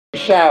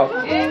Shout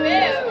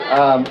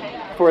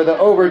for the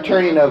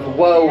overturning of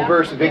woe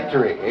versus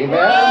victory. Amen.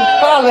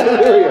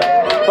 Hallelujah.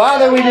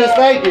 Father, we just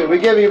thank you. We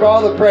give you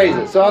all the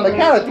praises. So on the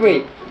count of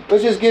three,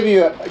 let's just give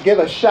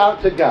a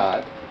shout to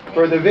God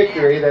for the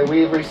victory that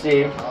we've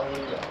received,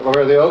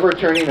 for the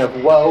overturning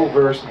of woe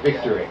versus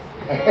victory.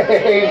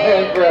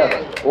 Amen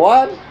forever.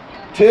 1,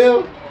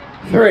 2,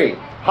 3.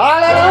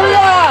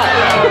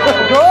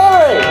 Hallelujah!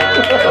 Glory!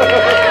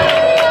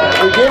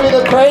 We give you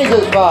the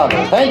praises,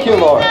 Father. Thank you,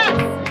 Lord.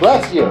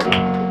 Bless you. All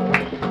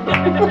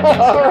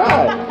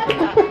right.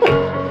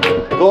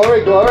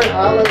 Glory, glory,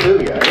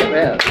 hallelujah.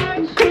 Amen.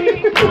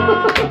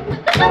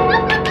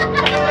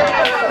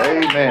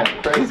 Amen.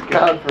 Praise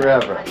God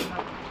forever.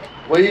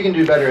 Well, you can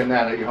do better than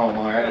that at your home,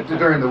 all right?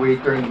 During the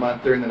week, during the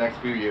month, during the next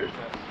few years.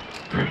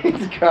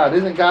 Praise God.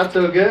 Isn't God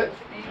so good?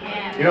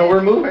 You know,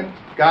 we're moving.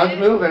 God's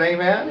moving,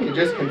 amen? He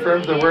just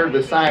confirms the word,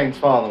 the signs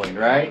following,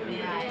 right?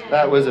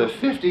 That was a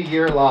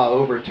 50-year law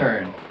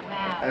overturned.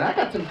 And I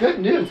got some good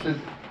news.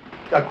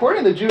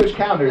 According to the Jewish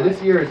calendar,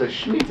 this year is a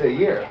Shemitah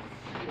year.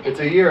 It's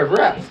a year of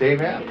rest,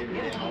 amen?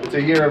 It's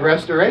a year of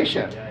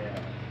restoration.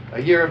 A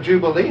year of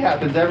Jubilee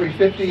happens every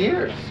 50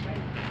 years.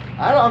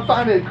 I don't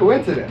find it a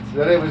coincidence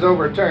that it was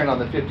overturned on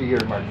the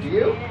 50-year mark. Do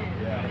you?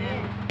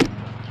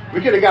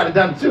 We could have got it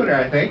done sooner,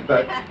 I think,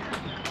 but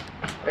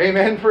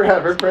amen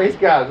forever. Praise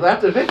God. So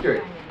that's a victory.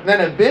 And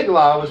then a big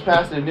law was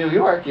passed in New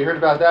York. You heard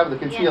about that with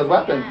the concealed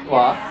weapons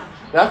law.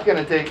 That's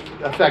going to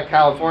affect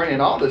California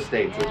and all the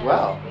states as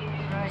well.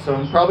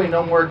 So probably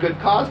no more good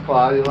cause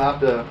clause. You'll have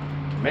to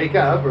make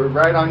up or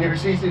write on your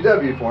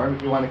CCW form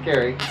if you want to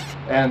carry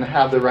and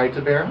have the right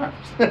to bear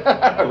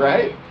arms.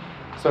 Right?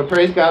 So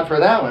praise God for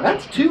that one.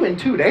 That's 2 in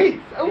 2 days.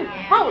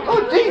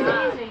 Oh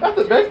Jesus. That's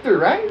a victory,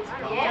 right?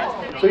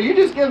 So you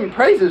just give him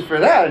praises for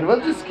that, and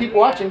we'll just keep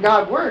watching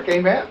God work.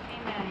 Amen?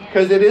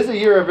 Because it is a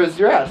year of his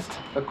rest,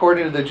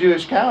 according to the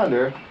Jewish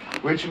calendar,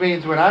 which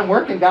means when I'm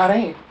working, God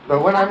ain't.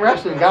 But when I'm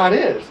resting, God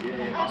is.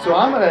 So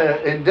I'm going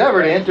to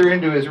endeavor to enter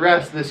into his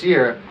rest this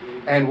year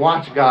and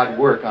watch God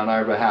work on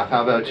our behalf.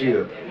 How about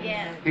you?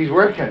 He's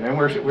working, and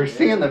we're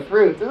seeing the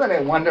fruits. Isn't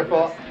it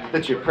wonderful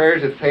that your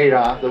prayers have paid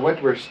off, that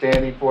what we're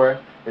standing for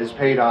is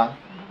paid off?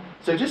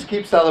 So just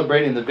keep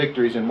celebrating the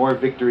victories, and more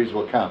victories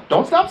will come.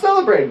 Don't stop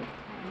celebrating,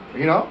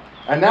 you know?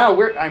 And now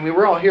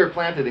we're all here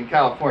planted in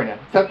California,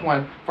 except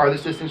one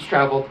farthest distance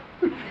traveled,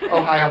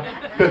 Ohio,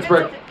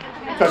 Pittsburgh,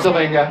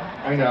 Pennsylvania.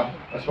 I know.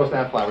 I'm supposed to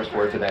have flowers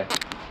for her today.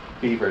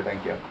 Beaver,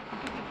 thank you.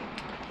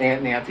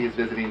 Aunt Nancy is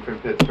visiting from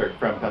Pittsburgh,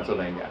 from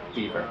Pennsylvania.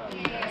 Beaver.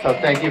 So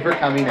thank you for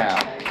coming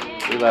out.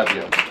 We love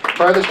you.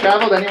 Farthest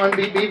traveled, anyone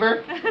beat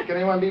Beaver? Can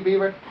anyone beat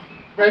Beaver?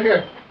 Right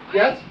here.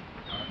 Yes?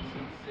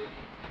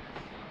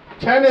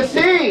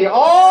 Tennessee. Oh!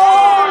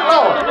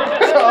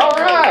 All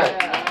right.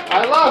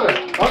 I love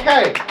it.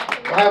 Okay.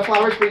 We'll have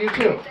flowers for you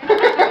too.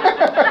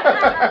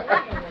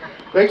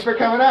 Thanks for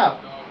coming out.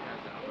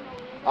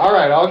 All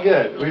right, all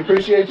good. We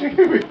appreciate you.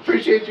 We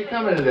appreciate you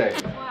coming today.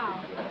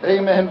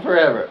 Amen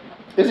forever.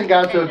 Isn't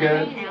God so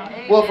good?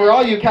 Well, for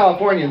all you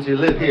Californians who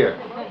live here,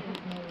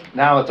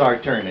 now it's our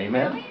turn.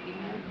 Amen.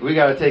 We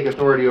got to take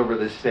authority over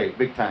this state,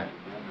 big time.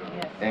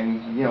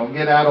 And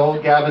get out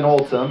old Gavin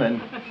Olsom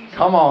and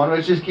come on,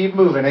 let's just keep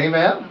moving.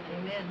 Amen.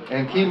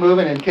 And keep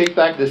moving and take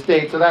back the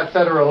state. So that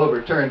federal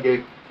overturn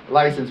gave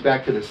license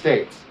back to the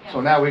states.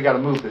 So now we got to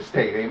move the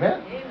state.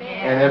 Amen.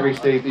 And every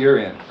state that you're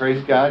in.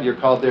 Praise God. You're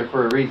called there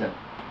for a reason.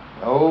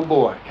 Oh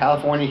boy,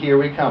 California, here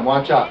we come.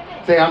 Watch out.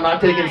 Say, I'm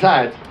not taking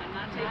sides.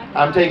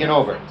 I'm taking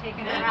over.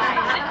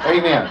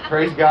 Amen.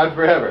 Praise God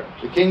forever.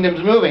 The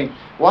kingdom's moving.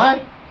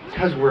 Why?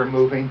 Because we're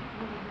moving.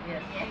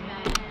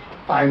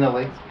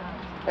 Finally.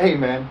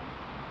 Amen.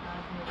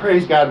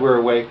 Praise God, we're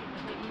awake.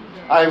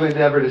 I would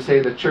endeavor to say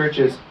the church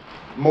is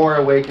more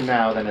awake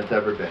now than it's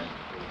ever been.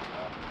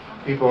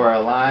 People are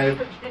alive.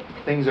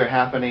 Things are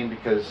happening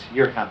because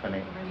you're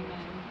happening.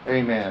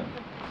 Amen.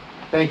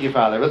 Thank you,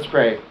 Father. Let's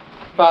pray.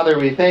 Father,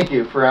 we thank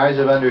you for eyes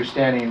of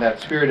understanding,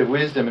 that spirit of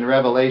wisdom and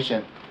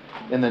revelation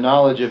in the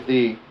knowledge of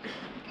thee.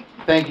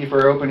 Thank you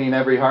for opening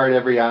every heart,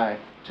 every eye,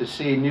 to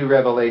see new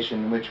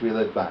revelation in which we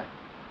live by.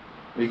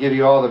 We give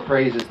you all the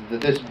praises that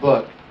this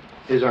book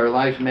is our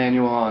life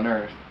manual on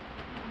earth.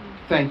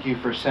 Thank you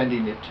for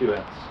sending it to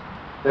us,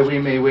 that we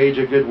may wage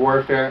a good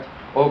warfare,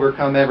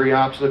 overcome every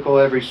obstacle,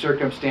 every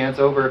circumstance,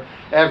 over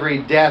every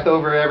death,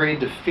 over every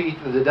defeat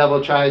that the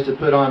devil tries to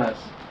put on us.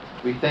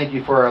 We thank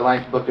you for our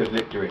life book of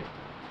victory.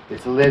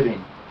 It's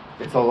living,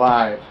 it's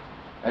alive,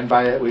 and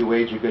by it we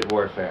wage a good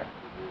warfare.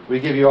 We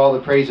give you all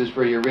the praises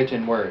for your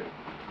written word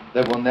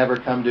that will never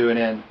come to an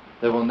end,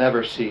 that will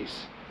never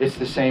cease. It's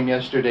the same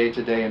yesterday,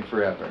 today, and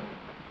forever.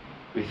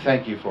 We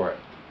thank you for it.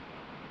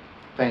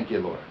 Thank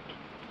you, Lord.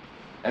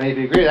 And if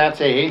you agree with that,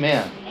 say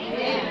amen.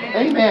 Amen.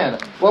 Amen.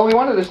 Well, we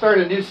wanted to start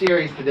a new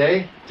series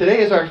today.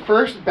 Today is our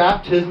first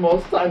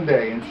baptismal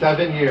Sunday in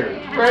 7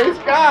 years. Praise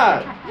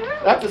God.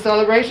 That's a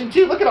celebration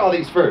too. Look at all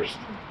these firsts.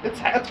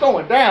 It's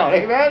going down.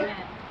 Amen.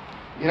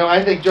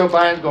 I think Joe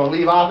Biden's going to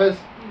leave office.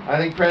 I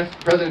think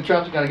President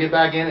Trump's going to get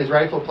back in his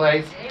rightful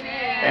place.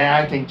 Amen. And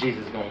I think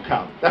Jesus is going to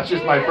come. That's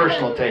just my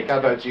personal take. How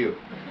about you?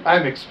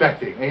 I'm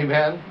expecting.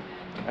 Amen.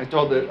 I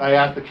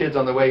asked the kids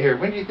on the way here,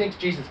 when do you think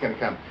Jesus is going to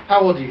come? How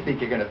old do you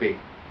think you're going to be?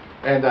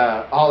 And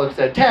Olive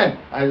said, 10.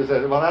 I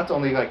said, well, that's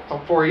only like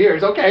 4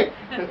 years. Okay,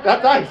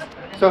 that's nice.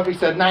 Sophie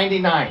said,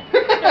 99.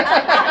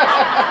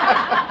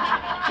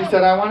 She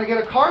said, I want to get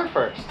a car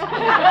first. Well,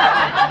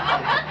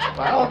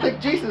 I don't think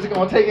Jesus is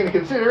going to take into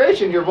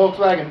consideration your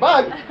Volkswagen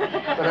Bug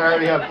that I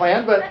already have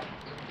planned, but,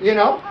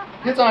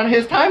 it's on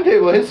his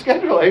timetable, his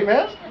schedule,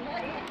 amen?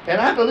 And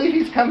I believe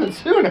he's coming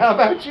soon. How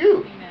about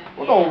you?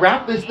 We're going to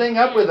wrap this thing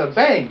up with a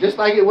bang, just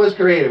like it was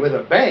created, with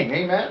a bang,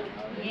 amen?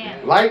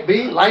 Light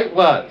be, light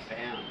was.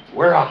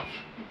 We're off.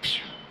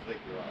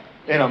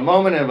 In a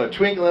moment of a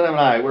twinkling of an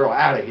eye, we're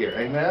out of here.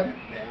 Amen?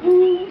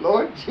 Ooh,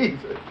 Lord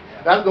Jesus.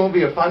 That's going to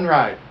be a fun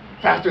ride.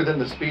 Faster than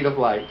the speed of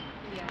light.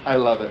 I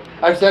love it.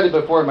 I've said it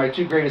before, my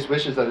 2 greatest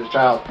wishes as a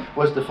child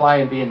was to fly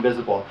and be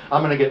invisible.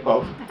 I'm going to get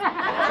both.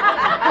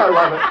 I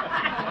love it.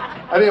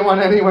 I didn't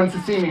want anyone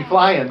to see me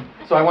flying,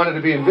 so I wanted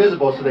to be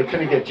invisible so they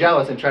couldn't get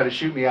jealous and try to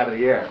shoot me out of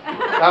the air.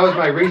 That was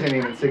my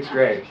reasoning in 6th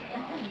grade.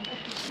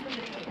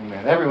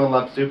 Amen. Everyone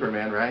loves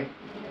Superman, right?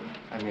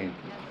 I mean,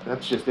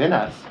 that's just in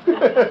us.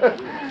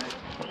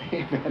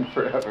 Amen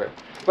forever.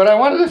 But I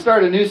wanted to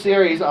start a new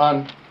series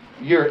on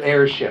your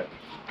heirship,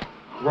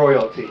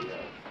 royalty.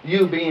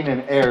 You being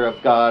an heir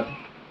of God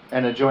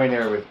and a joint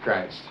heir with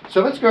Christ.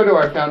 So let's go to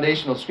our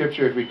foundational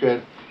scripture, if we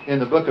could, in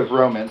the book of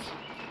Romans.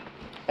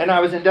 And I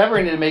was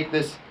endeavoring to make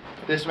this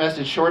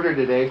message shorter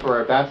today for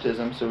our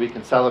baptism so we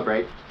can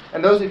celebrate.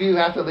 And those of you who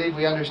have to leave,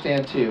 we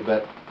understand too,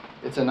 but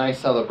it's a nice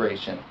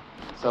celebration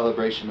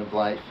of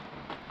life.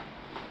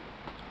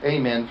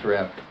 Amen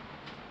forever.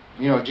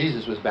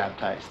 Jesus was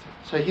baptized,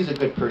 so he's a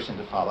good person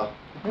to follow.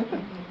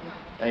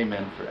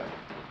 Amen forever.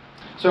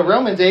 So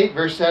Romans 8,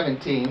 verse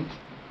 17.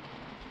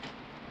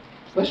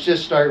 Let's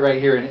just start right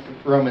here in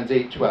Romans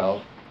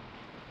 8:12.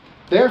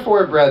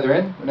 Therefore,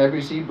 brethren, whenever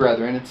you see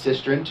brethren, it's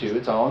sistren too,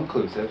 it's all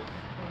inclusive.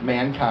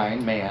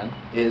 Mankind, man,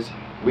 is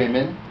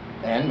women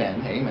and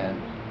men.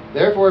 Amen.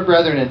 Therefore,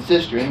 brethren and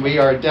sistren, we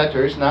are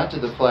debtors, not to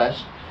the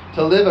flesh,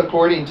 to live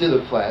according to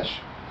the flesh.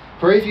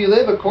 For if you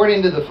live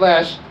according to the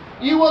flesh,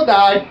 you will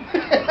die.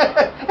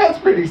 That's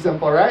pretty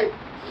simple, right?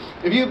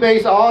 If you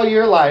base all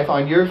your life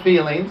on your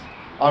feelings,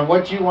 on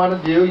what you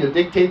want to do, the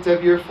dictates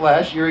of your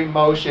flesh, your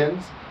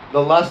emotions,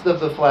 the lust of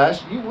the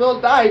flesh, you will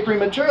die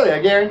prematurely,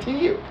 I guarantee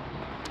you.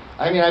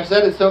 I mean, I've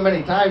said it so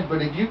many times,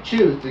 but if you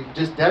choose to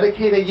just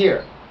dedicate a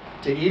year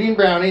to eating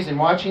brownies and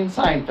watching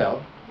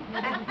Seinfeld,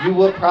 you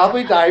will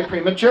probably die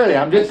prematurely.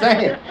 I'm just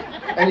saying.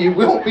 And you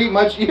won't be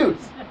much use.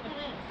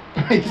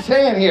 He's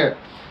saying here,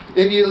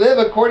 if you live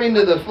according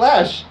to the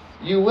flesh,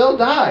 you will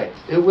die.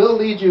 It will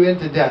lead you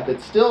into death.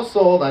 It's still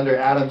sold under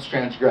Adam's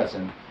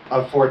transgression,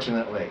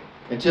 unfortunately,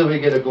 until we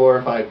get a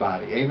glorified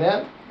body.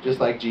 Amen? Just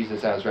like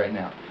Jesus has right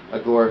now, a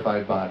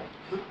glorified body.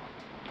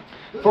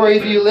 For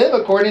if you live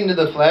according to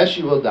the flesh,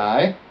 you will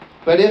die.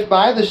 But if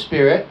by the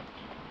Spirit,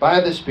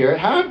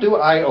 how do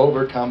I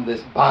overcome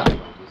this body?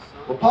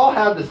 Well, Paul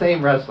had the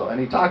same wrestle, and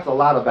he talks a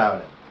lot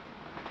about it.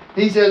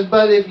 He says,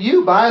 but if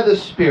you by the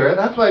Spirit,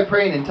 that's why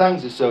praying in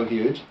tongues is so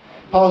huge.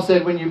 Paul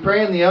said, when you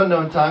pray in the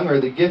unknown tongue or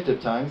the gift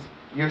of tongues,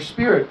 your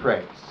spirit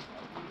prays.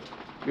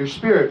 Your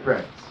spirit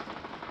prays.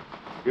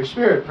 Your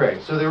spirit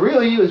prays. So the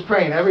real you is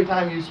praying every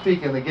time you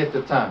speak in the gift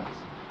of tongues,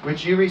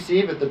 which you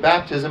receive at the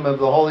baptism of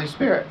the Holy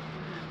Spirit.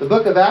 The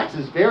book of Acts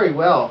is very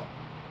well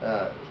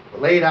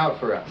laid out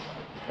for us.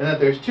 And that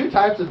there's 2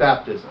 types of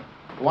baptism.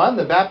 One,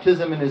 the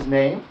baptism in his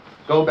name.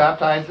 Go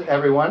baptize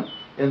everyone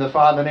in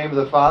the name of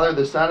the Father,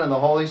 the Son, and the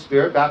Holy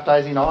Spirit,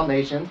 baptizing all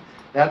nations.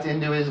 That's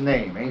into his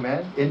name.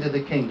 Amen? Into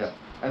the kingdom.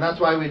 And that's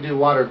why we do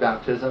water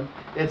baptism.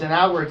 It's an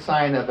outward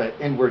sign of an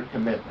inward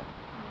commitment.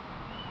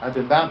 I've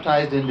been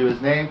baptized into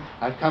his name.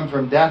 I've come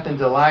from death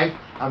into life.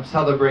 I'm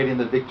celebrating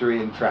the victory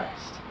in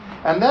Christ.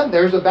 And then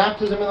there's a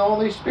baptism in the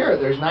Holy Spirit.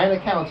 There's 9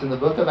 accounts in the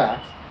book of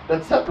Acts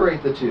that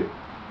separate the 2.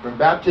 From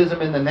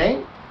baptism in the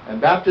name and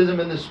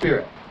baptism in the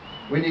Spirit.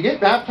 When you get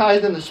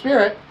baptized in the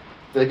Spirit,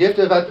 the gift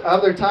of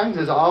other tongues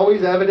is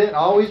always evident,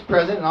 always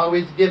present, and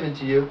always given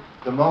to you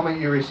the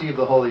moment you receive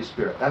the Holy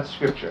Spirit. That's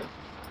Scripture.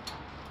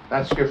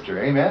 That's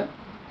Scripture. Amen?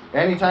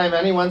 Anytime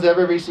anyone's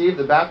ever received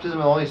the baptism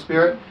of the Holy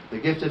Spirit, the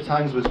gift of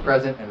tongues was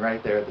present and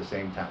right there at the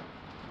same time.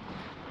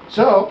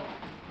 So,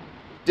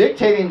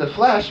 dictating the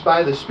flesh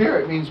by the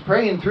Spirit means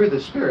praying through the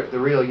Spirit, the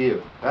real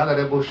you.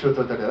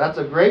 That's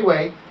a great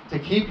way to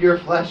keep your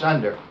flesh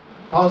under.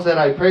 Paul said,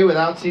 I pray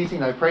without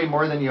ceasing. I pray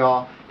more than you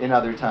all in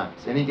other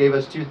tongues. And he gave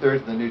us 2/3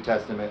 of the New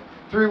Testament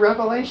through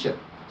revelation.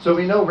 So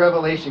we know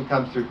revelation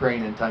comes through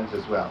praying in tongues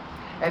as well.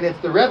 And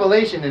it's the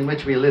revelation in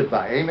which we live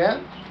by.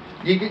 Amen?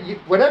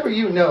 Whatever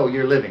you know,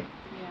 you're living.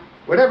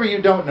 Whatever you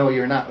don't know,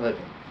 you're not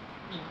living.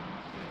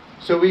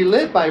 So we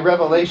live by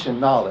revelation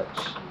knowledge.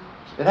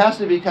 It has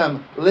to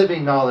become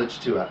living knowledge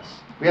to us.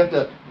 We have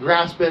to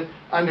grasp it,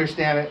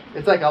 understand it.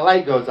 It's like a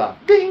light goes off.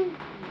 Ding!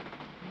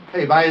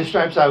 Hey, by his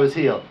stripes I was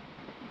healed.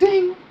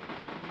 Ding!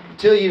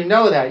 Until you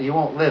know that, you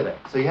won't live it.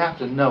 So you have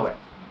to know it.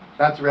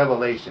 That's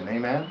revelation.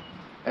 Amen?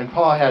 And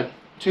Paul had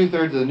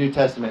 2/3 of the New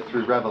Testament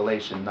through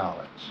revelation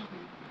knowledge.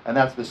 And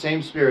that's the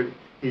same Spirit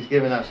He's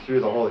given us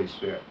through the Holy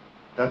Spirit.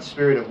 That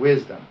Spirit of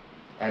wisdom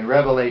and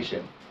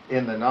revelation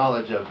in the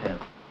knowledge of Him.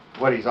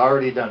 What He's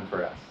already done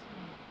for us.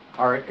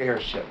 Our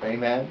heirship,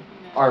 amen?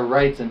 Our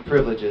rights and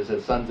privileges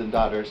as sons and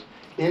daughters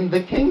in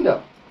the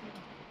kingdom.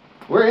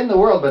 We're in the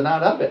world, but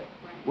not of it.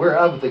 We're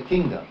of the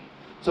kingdom.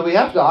 So we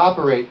have to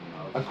operate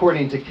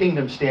according to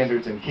kingdom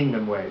standards and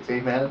kingdom ways,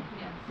 amen?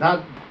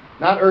 Not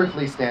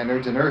earthly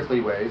standards and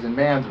earthly ways and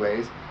man's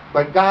ways,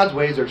 but God's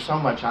ways are so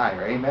much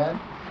higher, amen?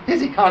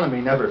 His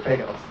economy never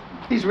fails.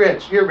 He's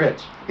rich, you're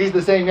rich. He's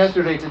the same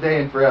yesterday,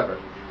 today, and forever.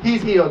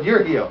 He's healed,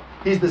 you're healed.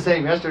 He's the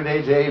same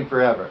yesterday, today, and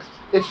forever.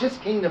 It's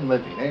just kingdom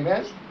living,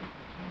 amen?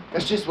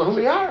 That's just who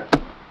we are.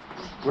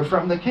 We're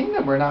from the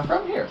kingdom, we're not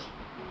from here.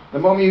 The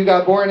moment you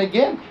got born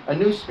again, a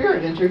new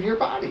spirit entered your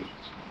body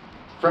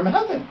from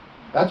heaven.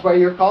 That's why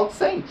you're called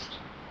saints.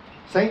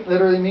 Saint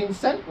literally means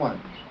sent one.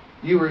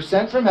 You were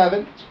sent from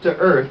heaven to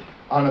earth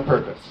on a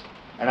purpose.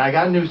 And I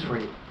got news for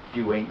you.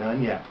 You ain't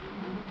done yet.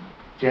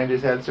 Jan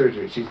just had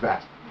surgery. She's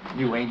back.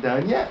 You ain't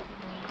done yet.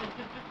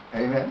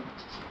 Amen.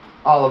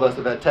 All of us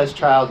have had tests,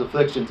 trials,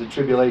 afflictions, and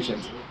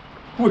tribulations.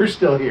 We're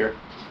still here.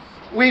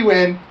 We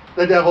win.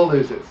 The devil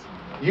loses.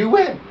 You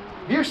win.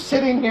 If you're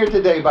sitting here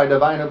today by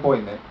divine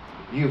appointment,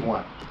 you've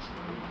won.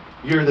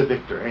 You're the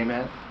victor.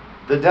 Amen.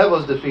 The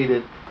devil's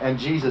defeated and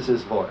Jesus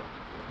is Lord.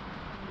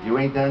 You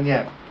ain't done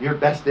yet. Your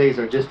best days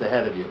are just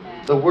ahead of you.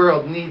 The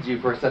world needs you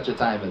for such a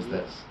time as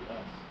this.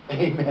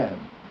 Amen.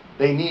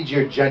 They need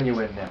your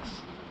genuineness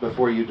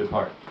before you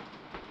depart.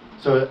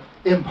 So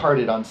impart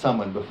it on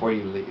someone before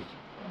you leave.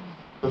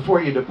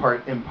 Before you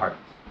depart, impart.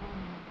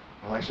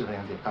 Well, actually, I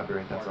have to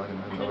copyright that, so I'm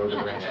going to go over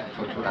the range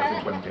for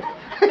 2022.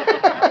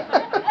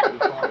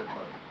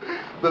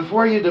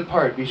 Before you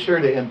depart, be sure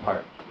to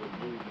impart.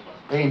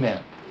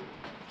 Amen.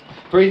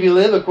 For if you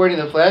live according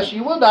to the flesh,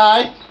 you will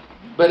die.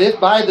 But if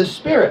by the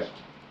Spirit,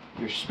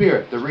 your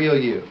spirit, the real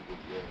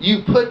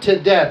you put to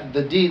death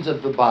the deeds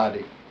of the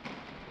body.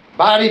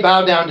 Body,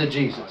 bow down to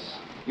Jesus.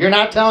 You're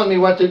not telling me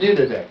what to do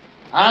today.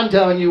 I'm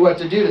telling you what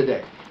to do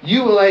today.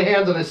 You will lay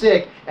hands on the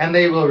sick and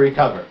they will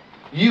recover.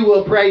 You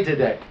will pray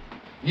today.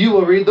 You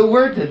will read the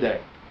Word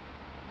today.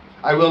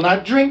 I will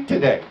not drink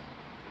today.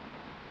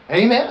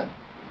 Amen.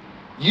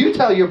 You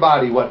tell your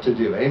body what to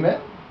do.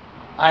 Amen.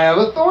 I have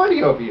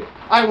authority over you.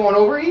 I won't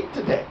overeat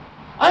today.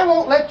 I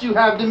won't let you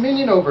have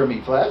dominion over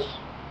me, flesh.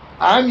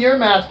 I'm your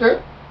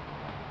master.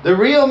 The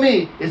real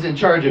me is in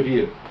charge of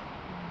you.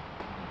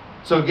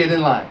 So get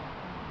in line.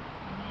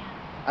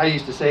 I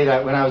used to say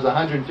that when I was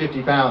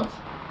 150 pounds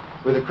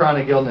with a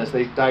chronic illness.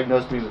 They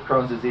diagnosed me with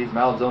Crohn's disease,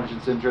 malabsorption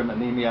syndrome,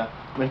 anemia.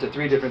 Went to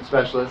 3 different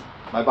specialists.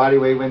 My body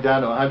weight went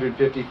down to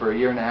 150 for a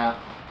year and a half.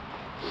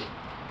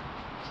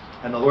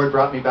 And the Lord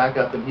brought me back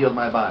up and healed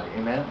my body.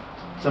 Amen.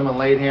 Someone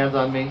laid hands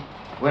on me,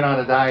 went on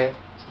a diet.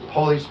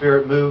 Holy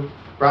Spirit moved,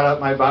 brought up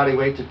my body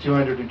weight to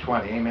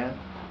 220. Amen.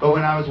 But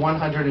when I was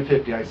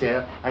 150, I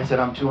said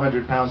I'm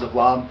 200 pounds of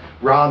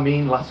raw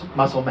mean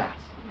muscle mass.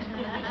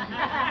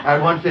 At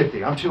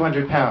 150, I'm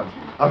 200 pounds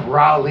of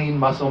raw, lean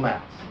muscle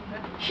mass.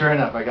 Sure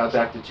enough, I got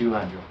back to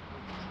 200.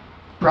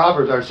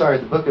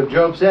 The book of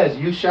Job says,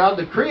 you shall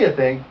decree a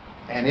thing,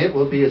 and it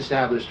will be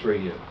established for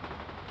you.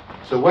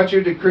 So what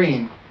you're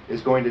decreeing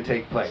is going to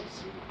take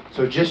place.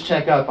 So just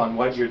check up on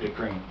what you're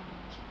decreeing.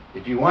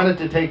 If you want it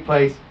to take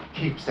place,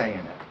 keep saying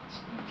it.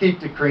 Keep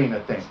decreeing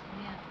a thing.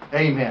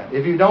 Amen.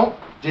 If you don't,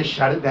 just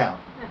shut it down.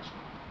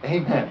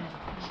 Amen.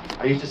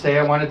 I used to say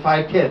I wanted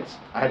 5 kids.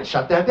 I had to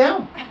shut that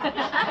down.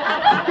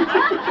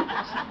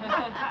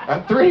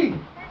 At 3,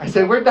 I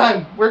said, we're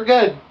done. We're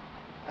good.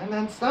 And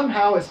then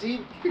somehow a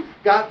seed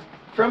got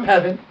from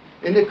heaven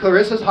into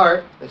Clarissa's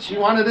heart that she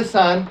wanted a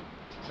son.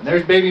 And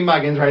there's baby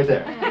Muggins right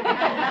there.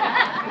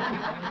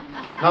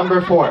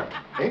 Number 4.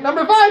 Ain't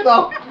number 5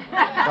 though.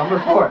 Number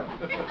 4.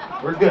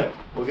 We're good.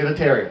 We'll get a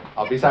terrier.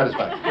 I'll be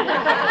satisfied.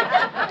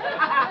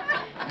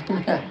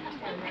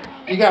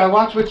 You got to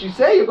watch what you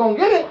say. You're going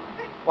to get it.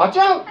 Watch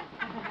out.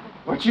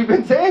 What you've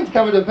been saying is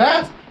coming to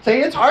pass.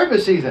 Say it's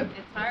harvest season.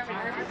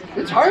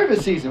 It's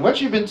harvest season.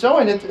 What you've been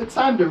sowing, it's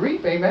time to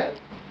reap. Amen.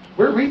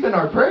 We're reaping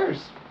our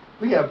prayers.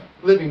 We have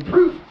living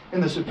proof in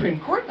the Supreme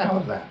Court now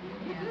of that.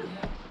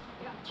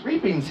 It's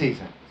reaping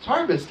season. It's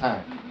harvest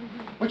time.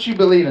 What you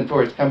believing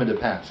for is coming to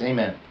pass.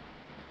 Amen.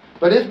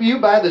 But if you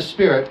by the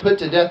Spirit put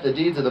to death the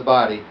deeds of the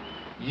body,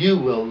 you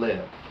will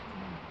live.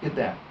 Get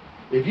that.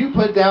 If you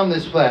put down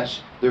this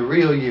flesh, the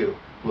real you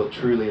will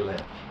truly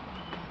live.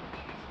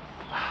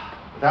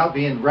 Without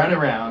being run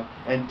around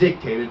and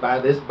dictated by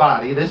this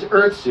body, this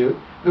earth suit,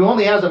 who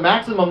only has a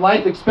maximum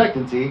life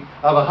expectancy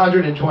of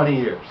 120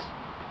 years.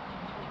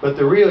 But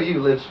the real you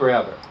lives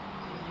forever.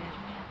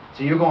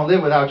 So you're going to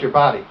live without your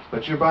body,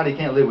 but your body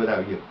can't live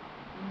without you.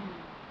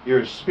 You're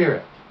a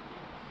spirit.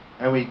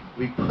 And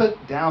we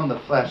put down the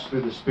flesh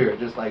through the Spirit,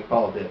 just like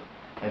Paul did,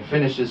 and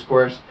finished his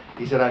course.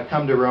 He said, I've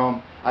come to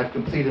Rome. I've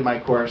completed my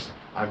course.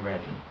 I'm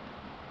ready.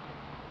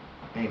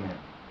 Amen.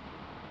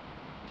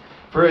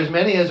 For as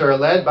many as are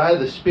led by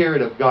the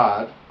Spirit of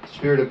God, the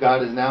Spirit of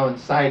God is now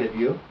inside of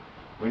you.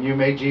 When you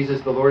made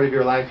Jesus the Lord of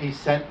your life, He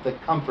sent the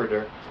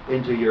Comforter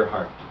into your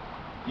heart.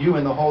 You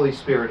and the Holy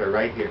Spirit are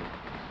right here.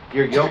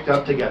 You're yoked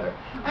up together.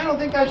 I don't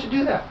think I should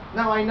do that.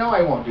 No, I know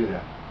I won't do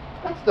that.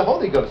 That's the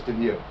Holy Ghost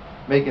in you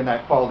making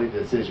that quality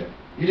decision.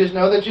 You just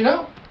know that you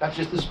know. That's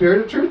just the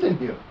Spirit of truth in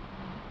you.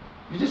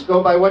 You just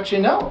go by what you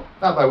know,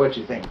 not by what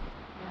you think.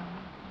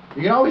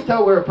 You can always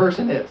tell where a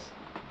person is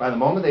by the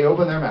moment they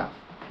open their mouth.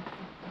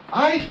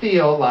 I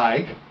feel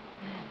like,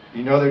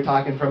 you know they're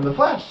talking from the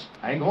flesh.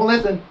 I ain't going to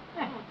listen.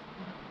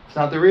 It's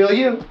not the real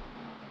you.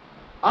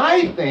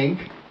 I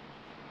think,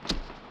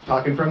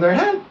 talking from their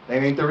head. They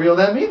ain't the real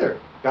them either.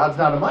 God's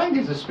not a mind,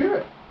 he's a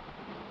spirit.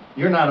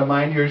 You're not a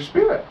mind, you're a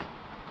spirit.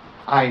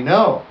 I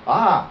know.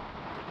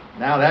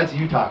 Now that's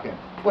you talking.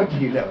 What do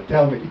you know?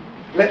 Tell me.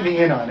 Let me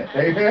in on it.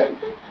 Amen?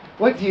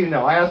 What do you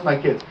know? I ask my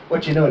kids,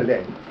 what you know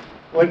today?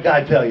 What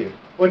God tell you?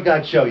 What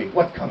God show you?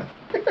 What's coming?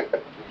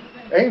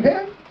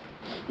 Amen?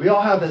 We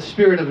all have the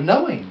spirit of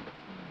knowing,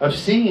 of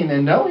seeing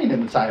and knowing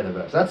inside of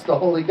us. That's the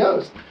Holy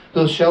Ghost.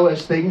 He'll show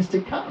us things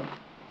to come.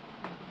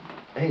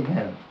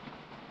 Amen.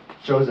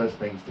 Shows us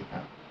things to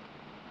come.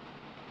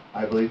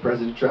 I believe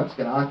President Trump's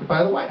going to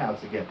occupy the White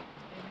House again.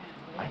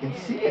 I can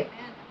see it.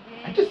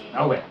 I just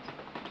know it.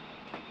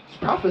 He's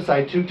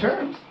prophesied 2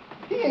 terms.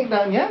 He ain't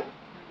done yet.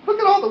 Look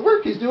at all the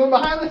work he's doing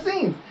behind the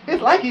scenes.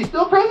 It's like he's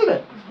still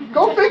president.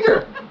 Go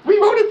figure. We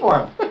voted for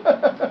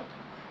him.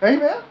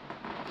 Amen?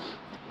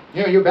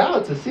 You know, your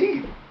ballot's a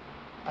seed.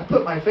 I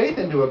put my faith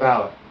into a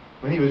ballot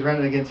when he was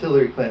running against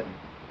Hillary Clinton.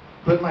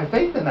 Put my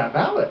faith in that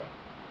ballot.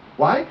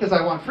 Why? Because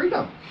I want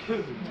freedom.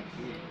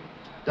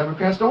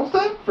 Democrats don't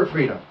stand for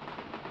freedom.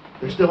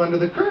 They're still under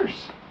the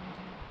curse.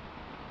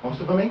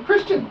 Most of them ain't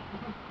Christian.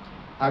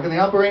 How can they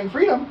operate in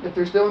freedom if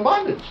they're still in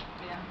bondage?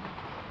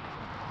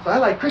 So I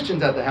like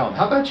Christians at the helm.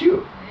 How about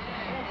you?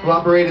 Who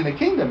operate in the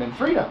kingdom in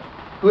freedom.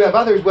 Who have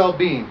others'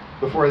 well-being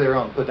before their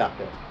own put out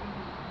there.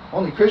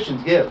 Only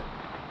Christians give.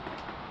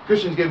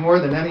 Christians give more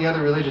than any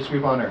other religious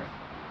group on earth.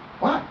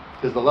 Why?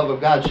 Because the love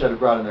of God shed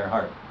abroad in their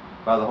heart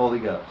by the Holy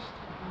Ghost.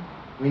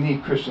 We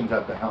need Christians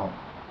at the helm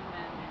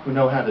who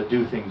know how to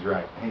do things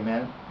right.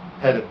 Amen?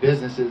 Head of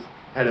businesses,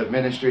 head of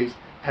ministries,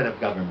 head of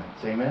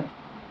governments. Amen?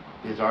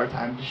 It's our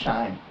time to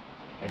shine.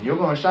 And you're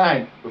going to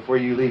shine before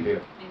you leave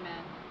here.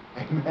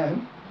 Amen?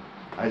 Amen?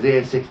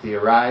 Isaiah 60,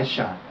 arise,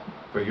 shine,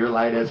 for your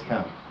light has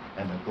come,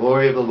 and the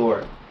glory of the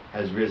Lord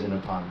has risen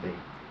upon thee.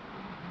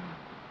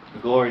 The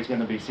glory is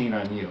going to be seen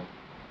on you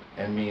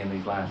and me in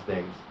these last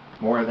days,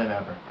 more than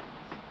ever.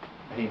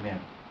 Amen.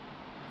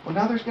 Well,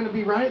 now there's going to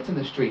be riots in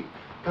the street.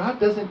 God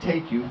doesn't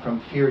take you from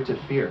fear to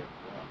fear.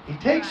 He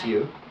takes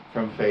you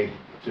from faith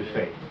to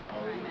faith,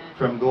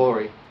 from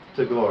glory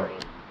to glory.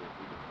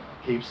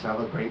 Keep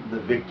celebrating the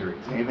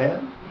victories.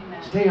 Amen?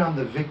 Stay on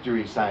the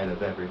victory side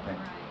of everything.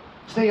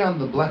 Stay on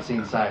the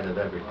blessing side of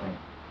everything.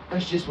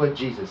 That's just what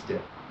Jesus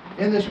did.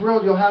 In this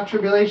world you'll have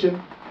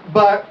tribulation,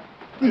 but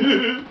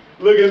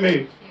look at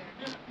me.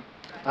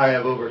 I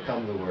have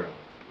overcome the world.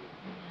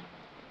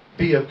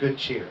 Be of good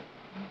cheer,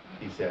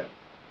 he said.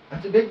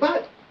 That's a big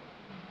but.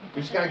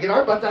 We just got to get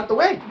our butts out the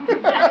way.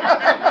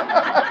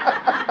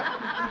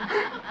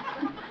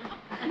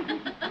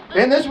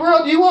 In this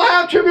world, you will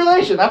have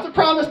tribulation. That's a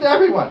promise to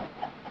everyone.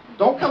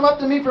 Don't come up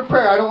to me for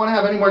prayer. I don't want to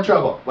have any more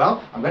trouble.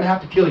 Well, I'm going to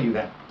have to kill you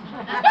then.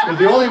 Because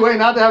the only way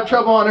not to have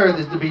trouble on earth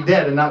is to be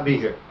dead and not be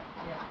here.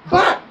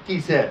 But, he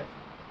said,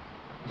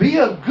 be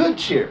of good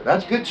cheer.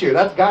 That's good cheer.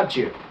 That's God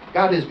cheer.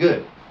 God is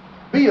good.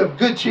 Be of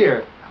good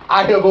cheer.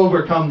 I have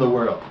overcome the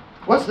world.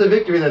 What's the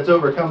victory that's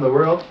overcome the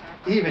world?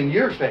 Even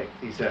your faith,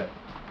 he said.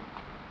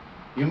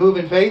 You move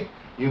in faith,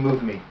 you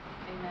move me.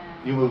 Amen.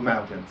 You move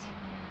mountains.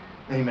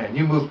 Amen.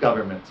 You move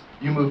governments.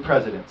 You move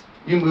presidents.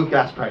 You move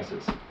gas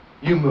prices.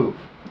 You move.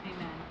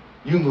 Amen.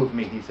 You move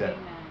me, he said.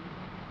 Amen.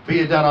 Be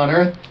it done on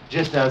earth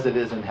just as it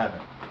is in heaven.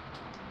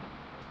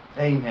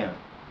 Amen.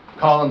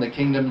 Calling the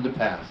kingdom to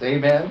pass.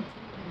 Amen.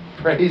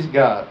 Praise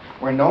God.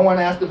 Where no one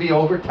has to be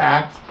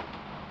overtaxed,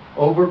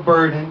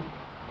 overburdened,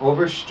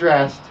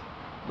 overstressed,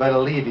 but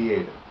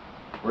alleviated.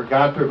 Where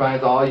God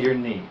provides all your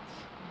needs,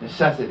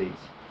 necessities,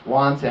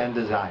 wants, and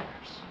desires.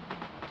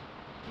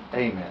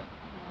 Amen.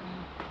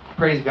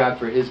 Praise God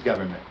for his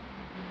government.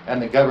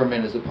 And the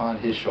government is upon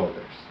his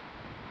shoulders.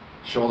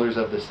 Shoulders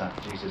of the Son,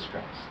 Jesus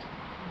Christ.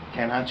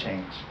 Cannot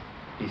change.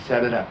 He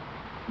set it up.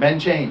 Men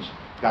change.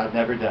 God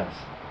never does.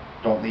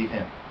 Don't leave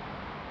him.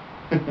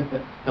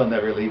 He'll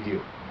never leave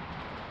you.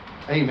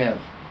 Amen.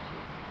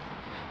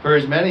 For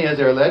as many as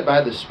are led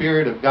by the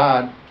Spirit of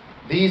God,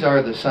 these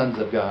are the sons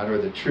of God, or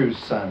the true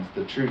sons,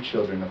 the true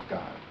children of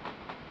God.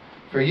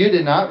 For you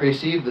did not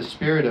receive the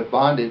spirit of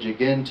bondage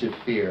again to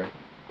fear.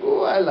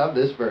 Ooh, I love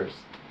this verse.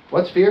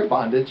 What's fear?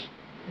 Bondage.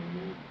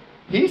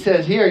 He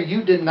says here,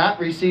 you did not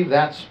receive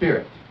that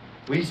spirit.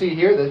 We see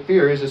here that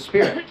fear is a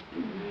spirit.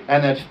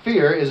 And that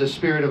fear is a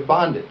spirit of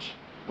bondage.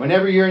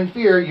 Whenever you're in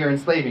fear, you're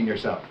enslaving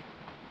yourself.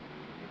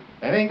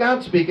 That ain't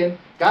God speaking.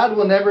 God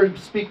will never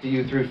speak to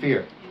you through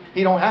fear.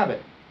 He don't have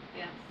it.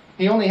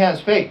 He only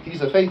has faith.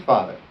 He's a faith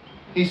father.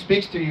 He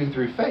speaks to you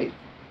through faith.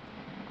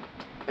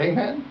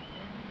 Amen?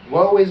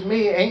 Woe is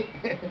me,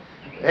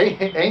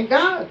 ain't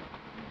God.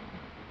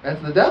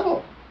 That's the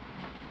devil.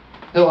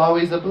 He'll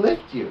always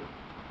uplift you.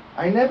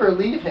 I never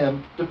leave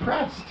him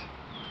depressed.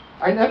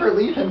 I never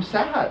leave him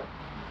sad.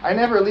 I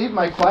never leave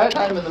my quiet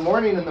time in the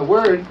morning in the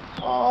Word.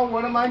 Oh,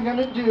 what am I going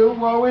to do?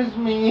 Woe is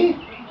me.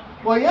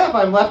 Well, yeah, if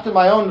I'm left to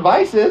my own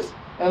vices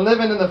and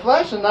living in the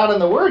flesh and not in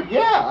the Word,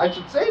 yeah, I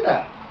should say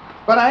that.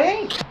 But I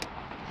ain't.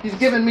 He's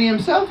given me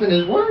himself in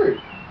his Word.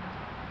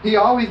 He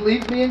always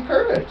leaves me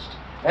encouraged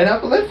and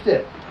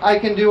uplifted. I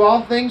can do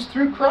all things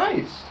through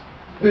Christ,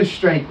 who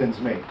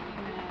strengthens me.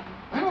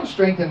 I don't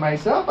strengthen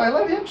myself. I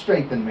let him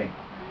strengthen me.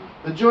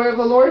 The joy of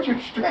the Lord is your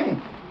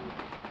strength.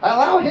 I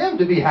allow him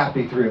to be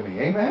happy through me.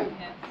 Amen?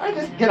 I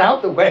just get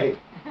out the way.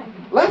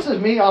 Less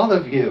of me, all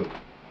of you.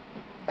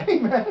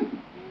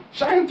 Amen?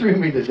 Shine through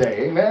me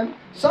today. Amen?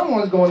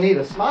 Someone's going to need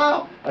a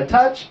smile, a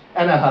touch,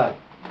 and a hug.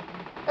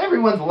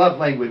 Everyone's love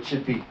language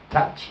should be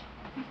touch.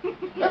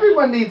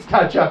 Everyone needs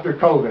touch after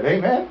COVID.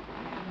 Amen?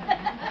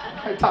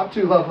 My top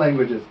 2 love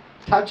languages,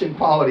 touch and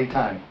quality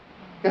time.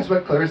 Guess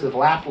what Clarissa's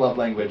last love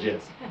language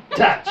is?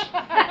 Touch.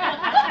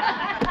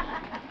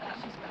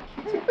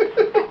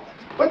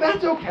 But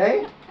that's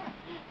okay.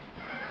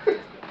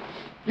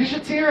 You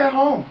should see her at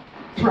home,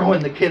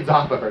 throwing the kids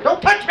off of her.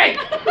 Don't touch me!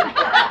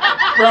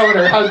 Throwing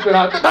her husband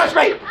off. Don't touch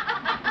me!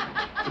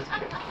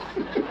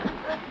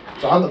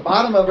 It's on the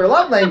bottom of her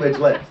love language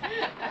list.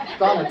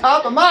 It's on the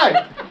top of mine.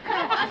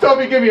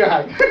 Toby, give me a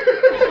hug.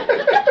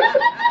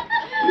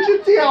 You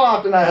should see how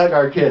often I hug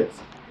our kids.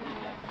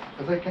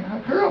 Because I can't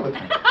hug her all the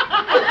time.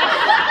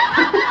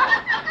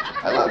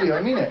 I love you,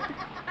 I mean it.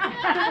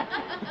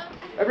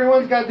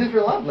 Everyone's got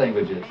different love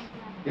languages.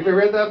 You ever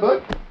read that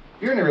book?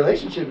 If you're in a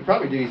relationship, it'd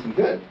probably do you some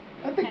good.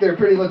 I think they're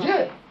pretty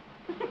legit.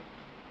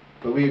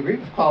 But we agree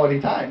with quality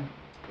time.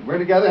 When we're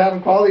together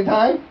having quality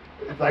time,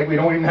 it's like we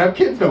don't even have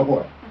kids no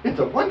more. It's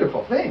a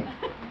wonderful thing.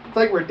 It's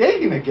like we're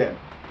dating again.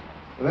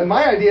 And then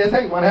my idea is,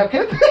 hey, you want to have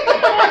kids?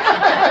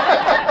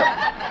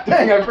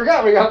 Dang, I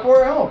forgot we got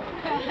 4 at home.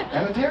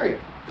 And a terrier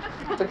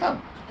to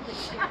come.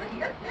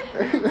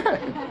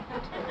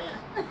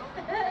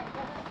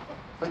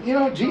 But you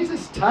know,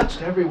 Jesus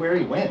touched everywhere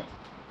he went.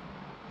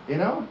 You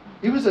know,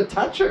 he was a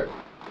toucher.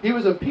 He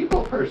was a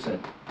people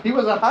person. He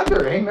was a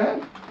hugger,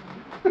 amen?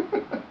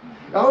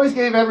 He always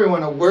gave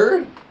everyone a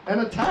word and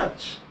a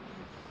touch.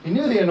 He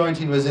knew the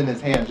anointing was in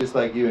his hand, just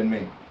like you and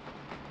me.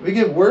 We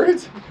give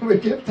words, we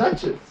give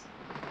touches.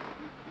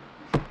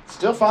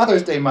 Still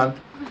Father's Day month.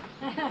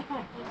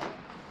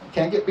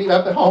 Can't get beat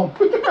up at home.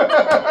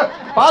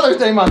 Father's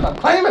Day month, I'm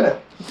claiming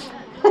it.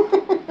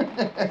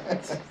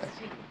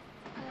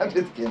 I'm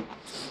just kidding.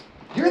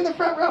 You're in the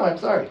front row, I'm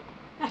sorry.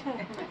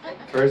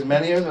 For as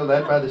many as are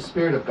led by the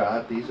Spirit of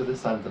God, these are the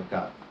sons of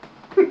God.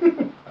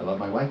 I love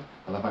my wife.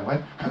 I love my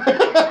wife.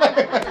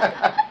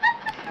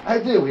 I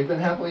do. We've been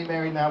happily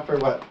married now for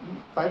what?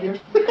 5 years?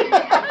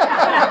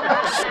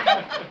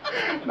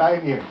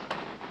 9 years.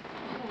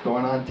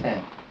 Going on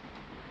 10.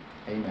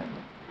 Amen.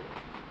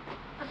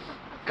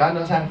 God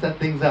knows how to set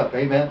things up.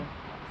 Amen.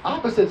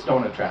 Opposites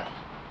don't attract.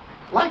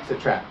 Likes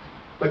attract.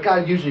 But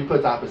God usually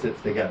puts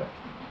opposites together.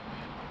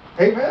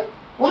 Amen.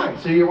 Why?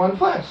 So you're one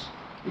flesh.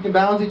 You can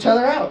balance each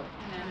other out.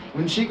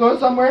 When she goes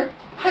somewhere,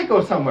 I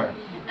go somewhere.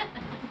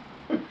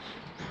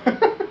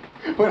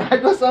 When I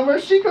go somewhere,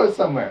 she goes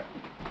somewhere.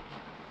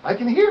 I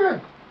can hear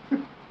her.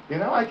 You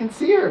know, I can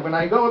see her when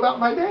I go about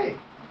my day.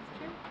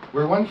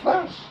 We're one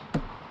flesh.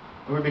 And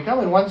we're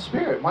becoming one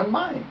spirit, one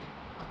mind.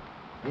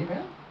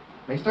 Amen.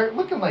 They start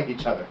looking like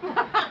each other.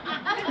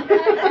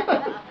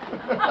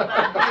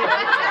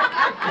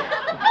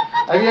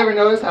 Have you ever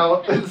noticed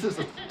how, this is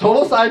a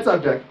total side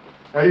subject,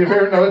 have you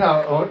ever noticed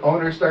how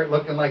owners start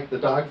looking like the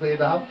dogs they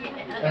adopt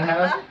and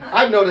have?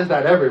 I've noticed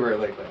that everywhere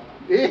lately.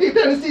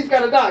 Tennessee's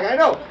got a dog, I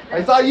know.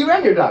 I saw you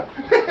and your dog.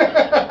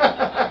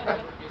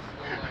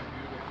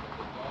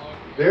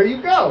 There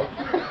you go.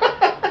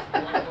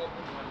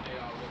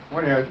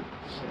 Morning, Arthur.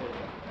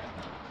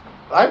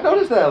 I've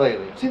noticed that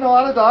lately. I've seen a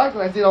lot of dogs,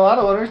 and I've seen a lot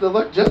of owners that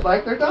look just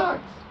like their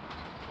dogs.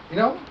 You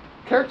know,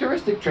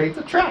 characteristic traits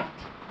attract.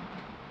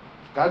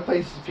 God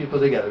places people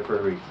together for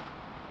a reason.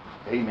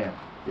 Amen.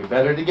 You're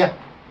better together.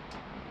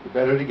 You're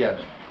better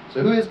together.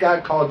 So who has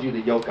God called you to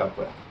yoke up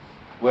with?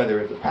 Whether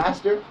it's a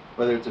pastor,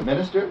 whether it's a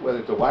minister, whether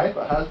it's a wife,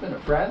 a husband, a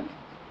friend,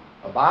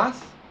 a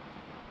boss.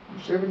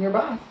 You're serving your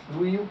boss.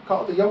 Who are you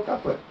called to yoke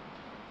up with?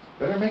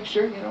 Better make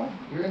sure, you know,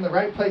 you're in the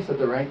right place at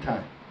the right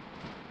time.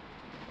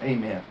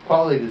 Amen.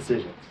 Quality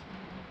decisions.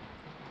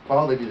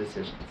 Quality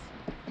decisions.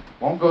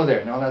 Won't go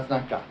there. No, that's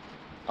not God.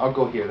 I'll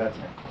go here. That's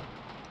Him.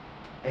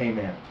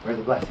 Amen. Where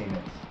the blessing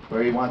is.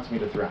 Where He wants me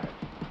to thrive.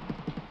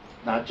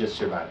 Not just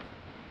survive.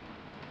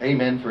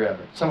 Amen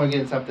forever. Someone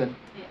getting something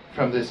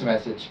from this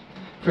message?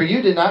 For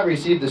you did not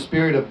receive the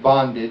spirit of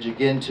bondage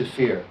again to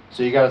fear.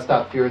 So you got to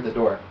stop fear at the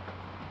door.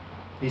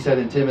 He said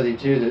in Timothy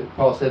 2, that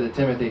Paul said to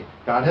Timothy,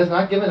 God has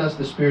not given us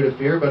the spirit of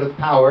fear, but of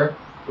power,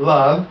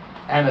 love,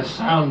 and a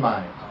sound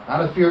mind.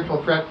 Not a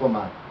fearful, fretful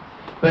mind.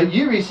 But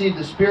you received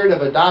the spirit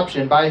of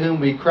adoption, by whom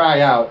we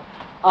cry out,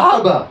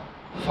 Abba,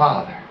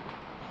 Father.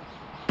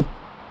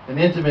 An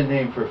intimate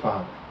name for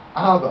Father.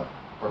 Abba,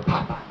 or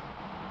Papa.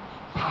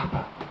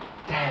 Papa,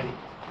 Daddy.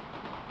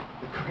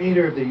 The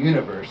creator of the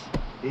universe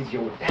is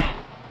your dad.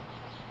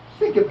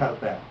 Think about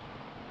that.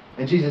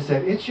 And Jesus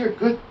said,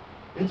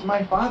 it's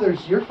my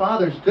Father's, your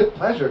Father's good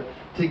pleasure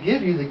to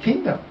give you the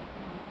kingdom.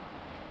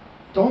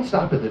 Don't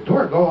stop at the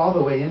door. Go all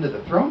the way into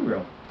the throne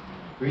room.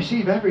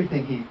 Receive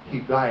everything he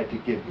died to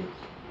give you.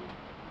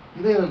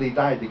 He literally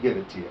died to give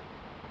it to you.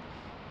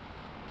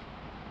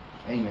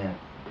 Amen.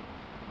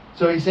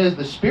 So he says,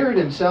 the Spirit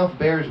himself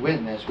bears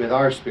witness with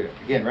our spirit.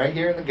 Again, right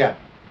here in the gut,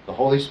 the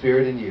Holy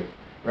Spirit in you.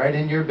 Right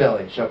in your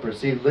belly shall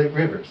proceed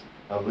rivers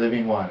of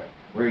living water,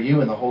 where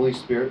you and the Holy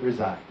Spirit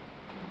reside.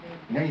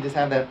 You know, you just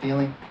have that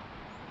feeling.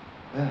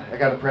 I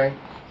got to pray.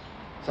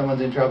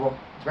 Someone's in trouble.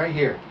 It's right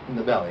here in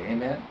the belly.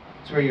 Amen.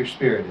 It's where your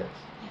spirit is.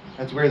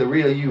 That's where the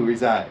real you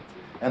resides.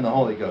 And the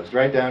Holy Ghost,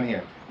 right down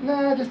here.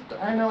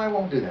 I know I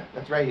won't do that.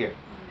 That's right here.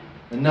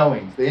 The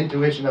knowings, the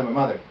intuition of a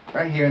mother,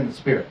 right here in the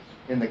spirit,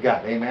 in the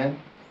gut. Amen.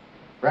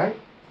 Right?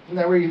 Isn't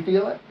that where you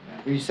feel it?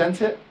 Where you sense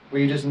it? Where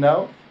you just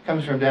know? It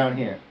comes from down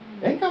here.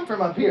 It ain't come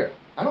from up here.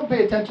 I don't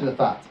pay attention to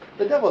thoughts.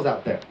 The devil's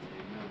out there.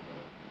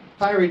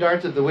 Fiery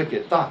darts of the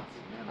wicked. Thoughts.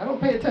 I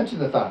don't pay attention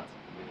to thoughts.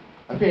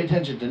 I pay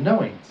attention to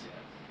knowings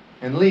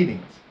and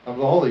leadings of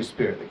the Holy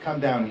Spirit that come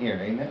down here.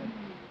 Amen?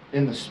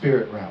 In the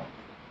spirit realm.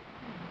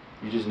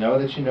 You just know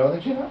that you know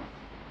that you know.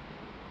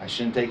 I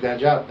shouldn't take that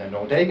job. Then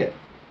don't take it.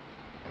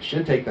 I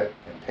should take that.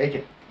 Then take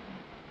it.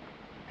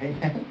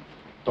 Amen?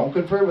 Don't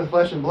confer with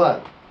flesh and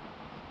blood.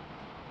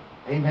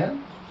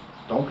 Amen?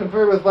 Don't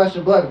confer with flesh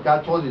and blood if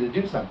God told you to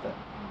do something.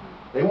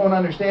 They won't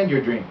understand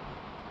your dream.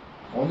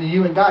 Only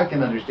you and God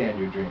can understand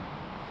your dream.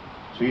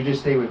 So you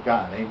just stay with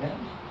God.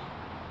 Amen?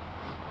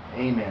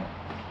 Amen.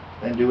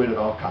 Then do it at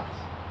all costs.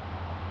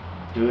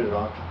 Do it at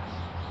all costs.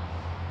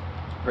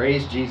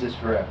 Praise Jesus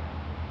forever.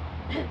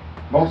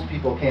 Most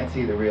people can't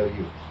see the real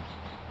you.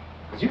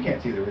 Because you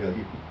can't see the real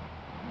you.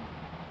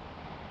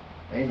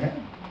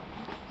 Amen.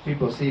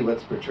 People see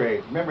what's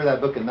portrayed. Remember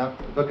that book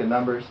of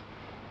Numbers,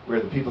 where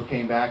the people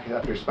came back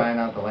after spying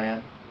out the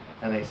land,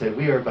 and they said,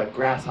 we are but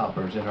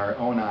grasshoppers in our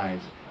own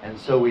eyes, and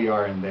so we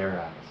are in their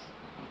eyes.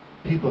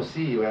 People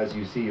see you as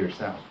you see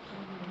yourself.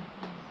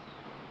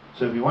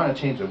 So if you want to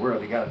change the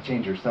world, you got to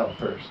change yourself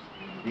first.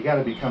 You got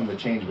to become the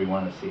change we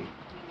want to see.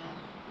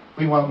 If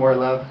we want more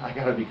love, I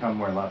got to become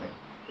more loving.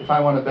 If I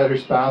want a better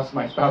spouse,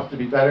 my spouse to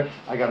be better,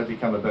 I got to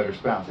become a better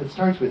spouse. It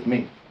starts with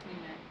me.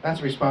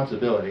 That's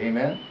responsibility.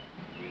 Amen?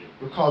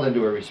 We're called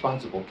into a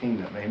responsible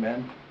kingdom.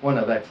 Amen? One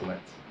of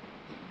excellence.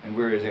 And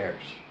we're his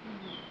heirs.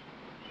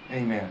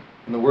 Amen.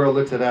 When the world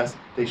looks at us,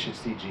 they should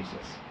see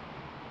Jesus.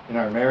 In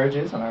our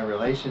marriages, in our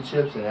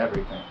relationships, and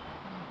everything.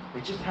 They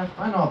just have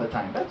fun all the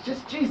time. That's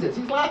just Jesus.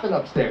 He's laughing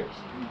upstairs.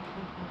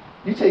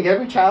 You take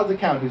every child's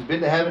account who's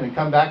been to heaven and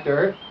come back to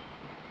earth,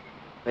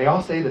 they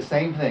all say the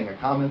same thing, a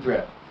common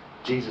thread.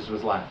 Jesus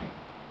was laughing.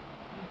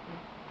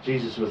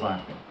 Jesus was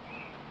laughing.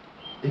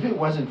 If it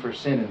wasn't for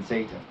sin and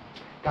Satan,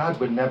 God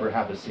would never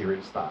have a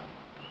serious thought.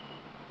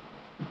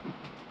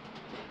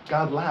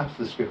 God laughs,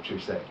 the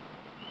scriptures say.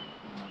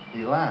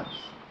 He laughs.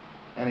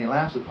 And he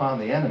laughs upon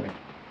the enemy.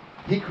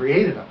 He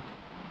created him.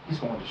 He's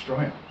going to destroy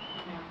him.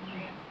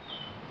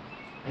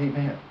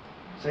 Amen.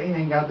 Satan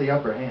ain't got the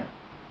upper hand.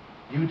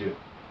 You do.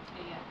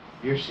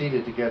 You're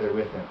seated together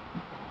with him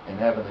in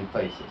heavenly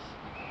places.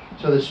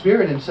 So the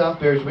Spirit himself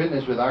bears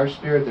witness with our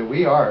spirit that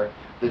we are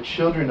the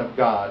children of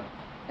God.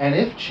 And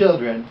if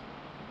children,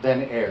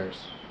 then heirs.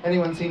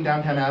 Anyone seen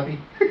Downton Abbey?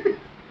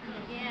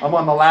 I'm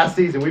on the last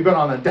season. We've been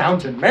on a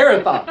Downton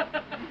marathon.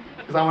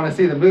 Because I want to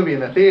see the movie in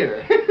the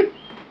theater.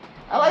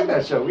 I like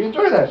that show. We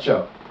enjoy that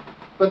show.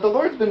 But the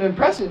Lord's been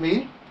impressing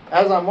me,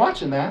 as I'm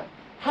watching that,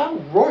 how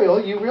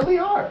royal you really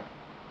are.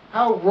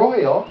 How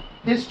royal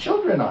his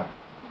children are.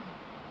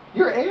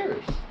 You're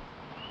heirs.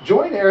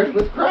 Joint heirs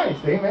with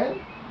Christ.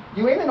 Amen?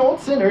 You ain't an old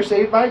sinner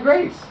saved by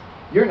grace.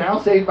 You're now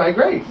saved by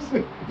grace.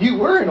 You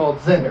were an old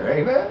sinner.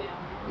 Amen?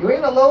 You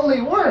ain't a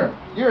lowly worm.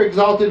 You're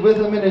exalted with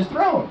him in his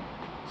throne.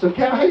 So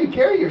how you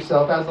carry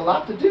yourself has a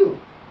lot to do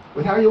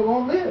with how you're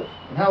going to live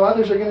and how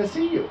others are going to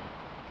see you.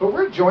 But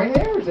we're joint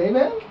heirs.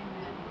 Amen?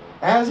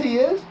 As he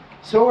is,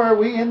 so are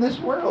we in this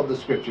world, the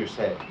scriptures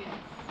say.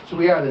 So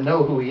we are to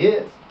know who he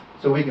is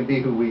so we can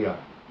be who we are.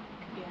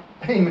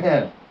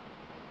 Amen.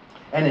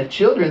 And if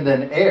children,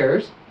 then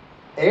heirs,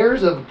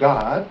 heirs of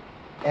God,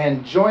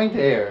 and joint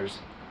heirs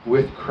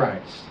with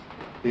Christ,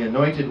 the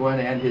anointed one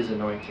and his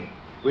anointing.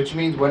 Which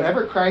means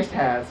whatever Christ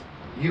has,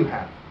 you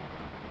have.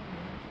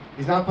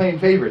 He's not playing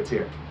favorites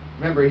here.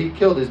 Remember, he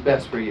killed his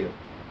best for you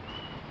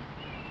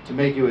to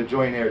make you a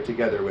joint heir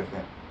together with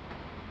him.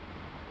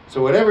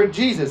 So whatever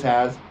Jesus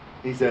has,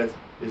 he says,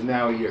 is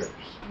now yours.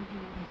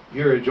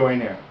 You're a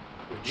joint heir.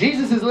 If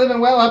Jesus is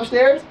living well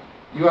upstairs,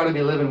 you ought to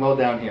be living well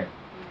down here.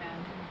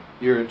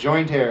 You're a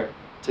joint heir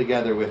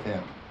together with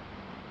him.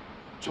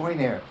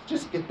 Joint heir.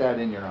 Just get that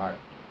in your heart.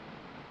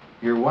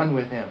 You're one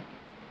with him.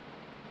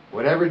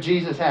 Whatever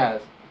Jesus has,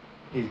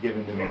 he's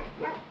given to me.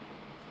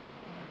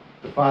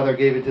 The Father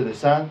gave it to the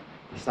Son.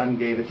 The Son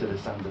gave it to the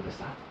sons of the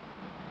Son.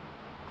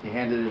 He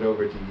handed it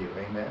over to you.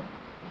 Amen?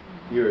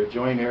 You're a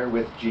joint heir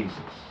with Jesus.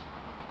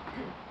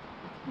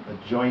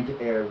 A joint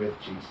heir with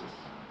Jesus.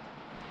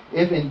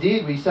 if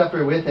indeed we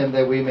suffer with him,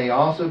 that we may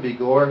also be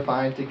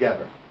glorified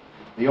together.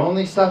 The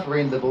only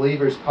suffering the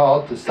believer is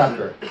called to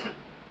suffer.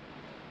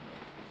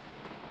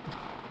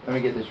 Let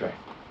me get this right.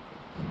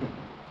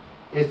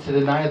 It's to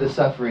deny the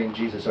suffering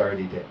Jesus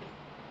already did.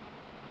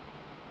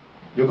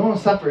 You're going to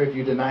suffer if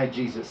you deny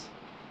Jesus,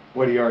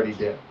 what he already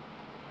did.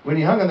 When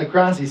he hung on the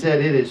cross, he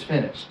said, "It is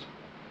finished."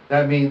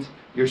 That means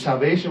your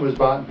salvation was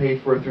bought and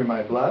paid for through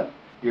my blood.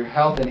 Your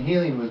health and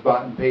healing was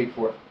bought and paid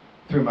for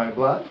through my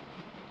blood.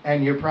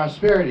 And your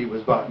prosperity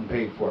was bought and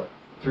paid for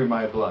through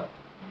my blood.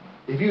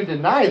 If you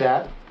deny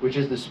that, which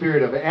is the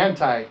spirit of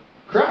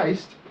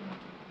Antichrist,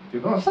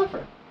 you're going to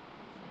suffer.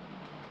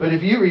 But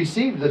if you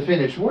receive the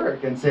finished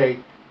work and say,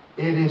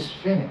 "It is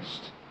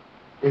finished,"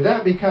 if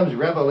that becomes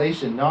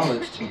revelation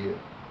knowledge to you,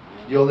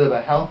 you'll live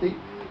a healthy,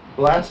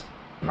 blessed,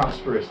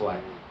 prosperous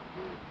life.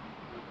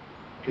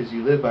 Because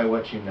you live by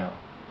what you know.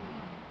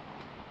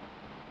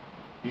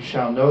 You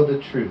shall know the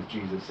truth,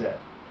 Jesus said.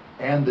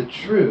 And the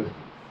truth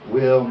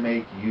will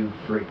make you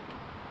free.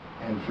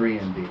 And free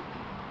indeed.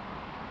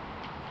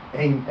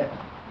 Amen.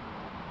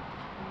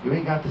 You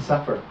ain't got to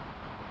suffer.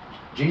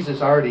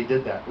 Jesus already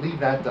did that. Leave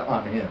that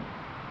on him.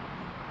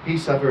 He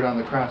suffered on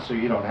the cross so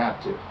you don't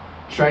have to.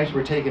 Stripes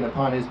were taken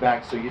upon his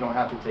back so you don't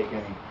have to take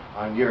any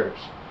on yours.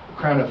 The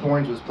crown of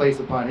thorns was placed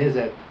upon his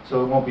head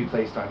so it won't be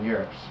placed on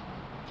yours.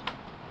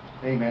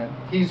 Amen.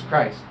 He's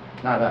Christ,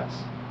 not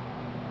us.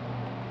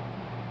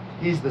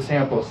 He's the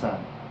sample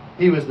son.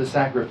 He was the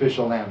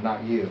sacrificial lamb,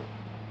 not you.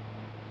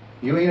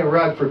 You ain't a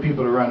rug for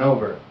people to run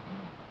over.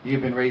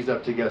 You've been raised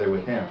up together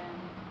with him.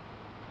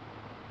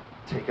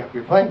 Take up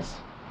your place.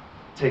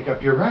 Take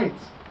up your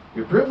rights,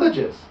 your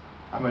privileges.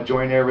 I'm a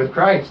joint heir with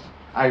Christ.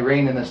 I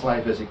reign in this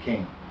life as a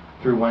king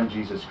through one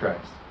Jesus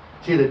Christ.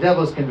 See, the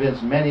devil's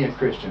convinced many a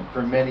Christian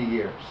for many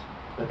years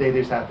that they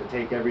just have to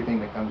take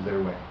everything that comes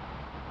their way.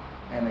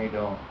 And they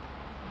don't.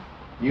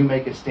 You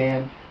make a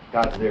stand,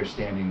 God's there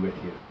standing with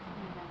you.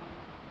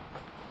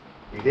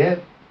 You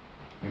did.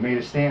 You made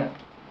a stand.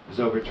 It was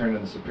overturned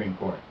in the Supreme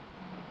Court.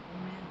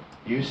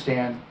 You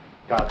stand,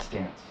 God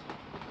stands.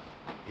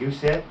 You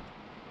sit,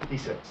 he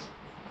sits.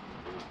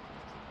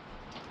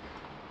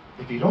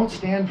 If you don't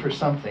stand for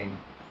something,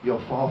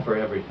 you'll fall for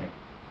everything.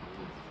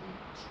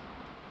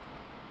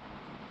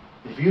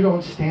 If you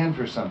don't stand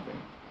for something,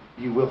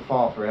 you will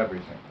fall for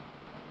everything.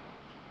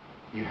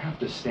 You have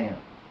to stand.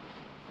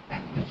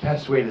 And the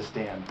best way to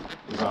stand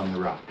is on the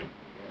rock.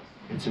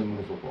 It's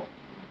immovable.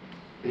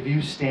 If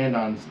you stand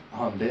on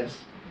this,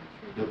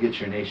 you'll get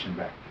your nation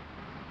back.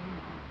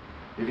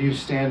 If you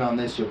stand on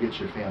this, you'll get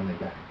your family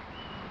back.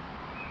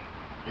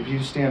 If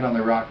you stand on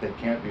the rock that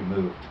can't be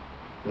moved,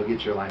 you'll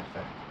get your life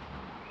back.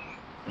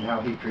 And how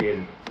he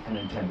created it and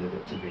intended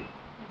it to be.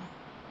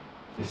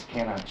 This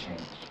cannot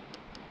change.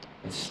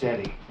 It's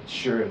steady, it's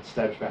sure, it's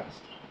steadfast.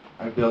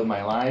 I build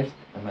my life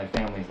and my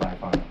family's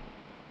life on it.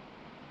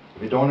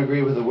 If you don't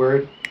agree with the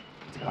word,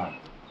 it's gone.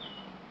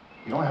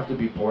 You don't have to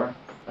be poor.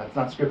 That's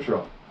not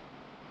scriptural.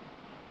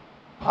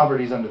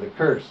 Poverty's under the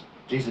curse.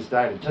 Jesus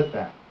died and took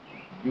that.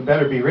 You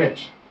better be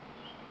rich.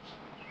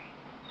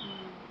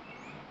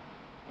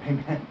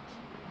 Amen.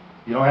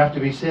 You don't have to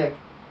be sick.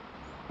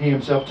 He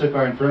himself took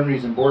our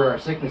infirmities and bore our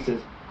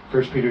sicknesses.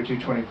 1 Peter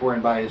 2:24,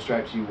 and by his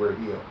stripes you were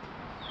healed.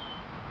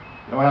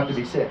 You don't have to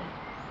be sick.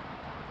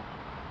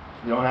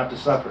 You don't have to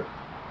suffer.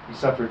 He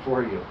suffered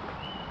for you.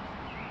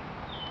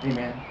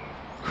 Amen.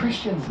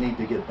 Christians need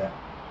to get that.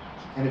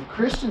 And if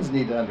Christians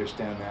need to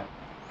understand that,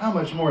 how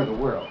much more the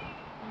world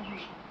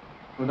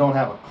who don't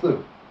have a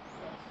clue?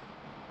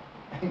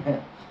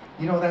 Amen.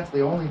 You know, that's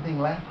the only thing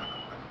left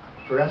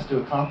for us to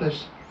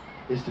accomplish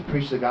is to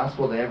preach the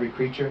gospel to every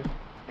creature.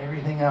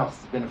 Everything else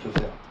has been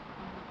fulfilled.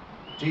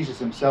 Jesus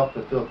himself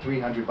fulfilled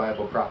 300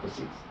 Bible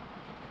prophecies.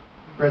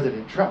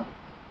 President Trump,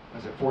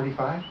 was it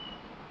 45?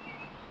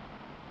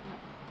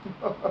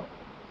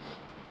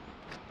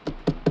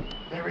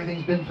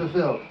 Everything's been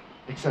fulfilled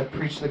except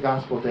preach the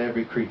gospel to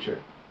every creature.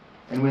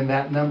 And when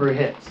that number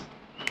hits,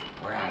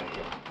 we're out of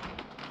here.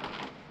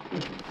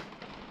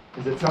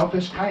 Is it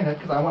selfish? Kind of,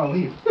 because I want to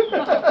leave.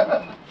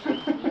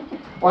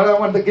 Why do I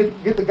want to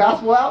get the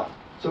gospel out?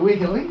 So we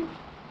can leave.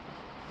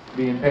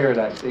 Be in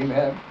paradise.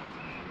 Amen.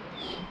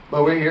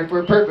 But we're here for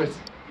a purpose.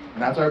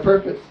 And that's our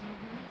purpose.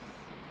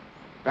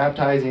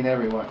 Baptizing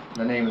everyone in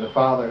the name of the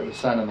Father, the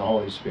Son, and the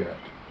Holy Spirit.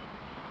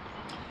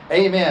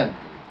 Amen.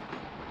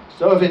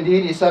 So if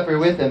indeed you suffer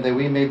with him, that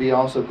we may be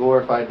also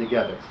glorified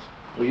together.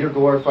 Well, you're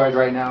glorified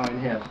right now in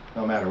him,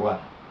 no matter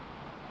what.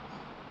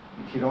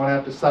 You don't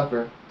have to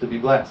suffer to be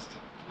blessed.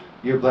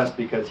 You're blessed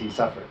because he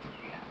suffered.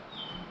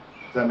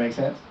 Does that make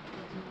sense?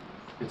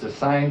 It's a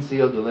signed,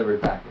 sealed,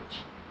 delivered package.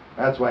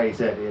 That's why he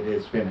said, it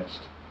is finished.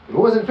 If it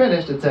wasn't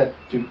finished, it said,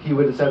 he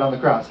would have said on the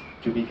cross,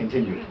 to be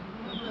continued.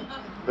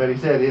 But he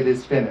said, it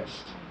is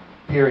finished.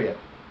 Period.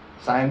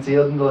 Signed,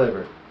 sealed, and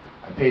delivered.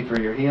 I paid for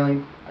your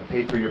healing. I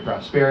paid for your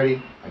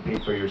prosperity. I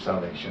paid for your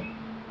salvation.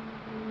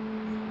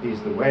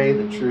 He's the way,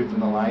 the truth,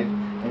 and the life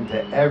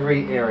into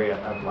every area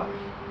of life.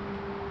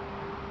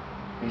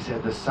 He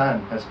said, the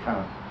Son has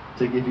come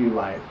to give you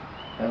life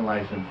and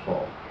life in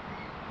full.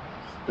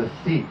 The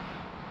thief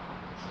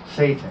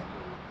Satan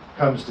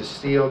comes to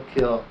steal,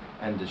 kill,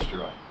 and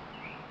destroy.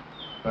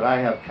 But I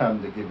have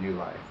come to give you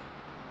life,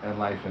 and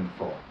life in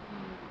full.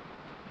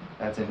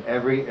 That's in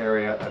every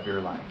area of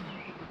your life.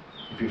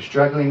 If you're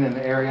struggling in an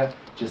area,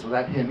 just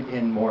let him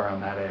in more on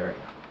that area.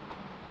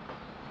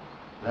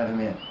 Let him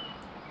in.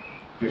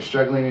 If you're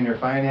struggling in your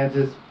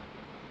finances,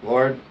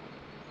 Lord,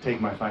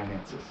 take my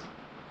finances.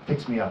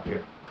 Fix me up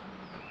here.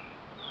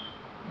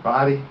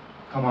 Body,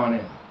 come on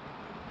in.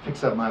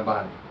 Fix up my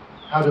body.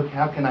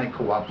 How can I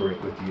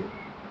cooperate with you?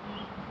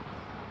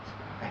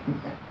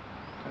 Amen.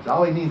 That's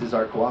all he needs is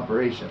our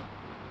cooperation.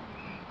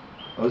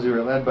 Those who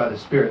are led by the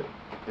Spirit,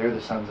 they're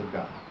the sons of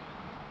God.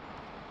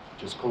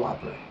 Just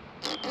cooperate.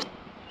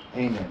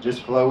 Amen.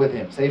 Just flow with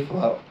him. Say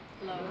flow.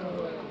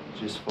 Flow.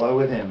 Just flow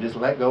with him. Just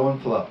let go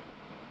and flow.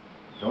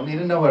 Don't need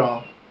to know it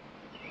all.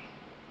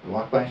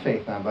 Walk by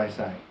faith, not by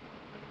sight.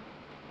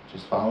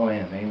 Just follow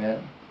him.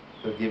 Amen.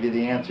 He'll give you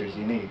the answers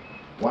you need.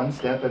 One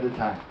step at a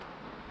time.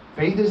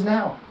 Faith is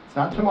now. It's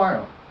not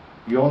tomorrow.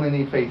 You only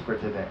need faith for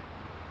today.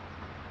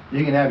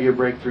 You can have your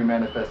breakthrough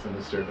manifest in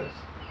the service.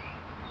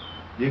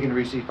 You can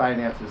receive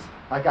finances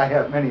like I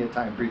have many a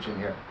time preaching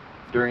here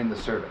during the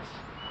service.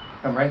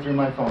 Come right through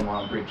my phone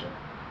while I'm preaching.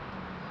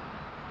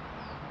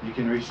 You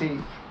can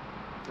receive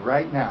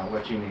right now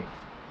what you need.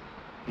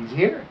 He's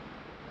here.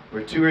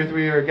 Where 2 or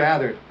 3 are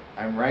gathered,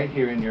 I'm right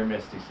here in your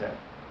midst, he said.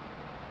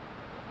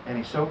 And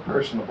he's so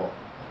personable.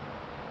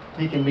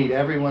 He can meet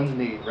everyone's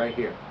need right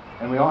here.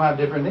 And we all have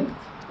different needs.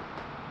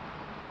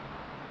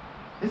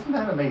 Isn't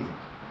that amazing?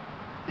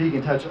 He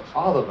can touch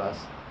all of us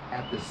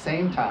at the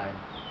same time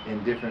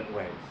in different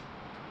ways.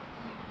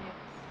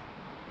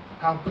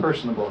 How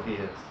personable he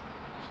is.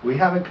 We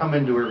haven't come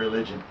into a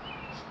religion.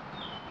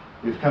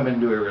 We've come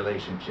into a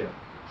relationship.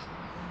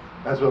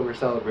 That's what we're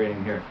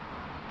celebrating here,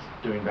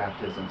 doing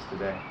baptisms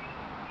today.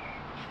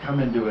 We've come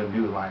into a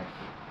new life,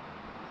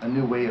 a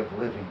new way of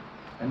living,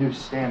 a new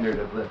standard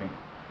of living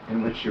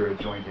in which you're a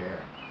joint heir.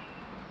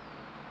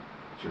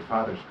 It's your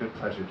Father's good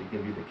pleasure to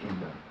give you the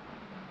kingdom.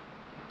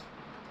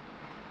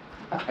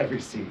 I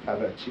receive. How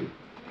about you?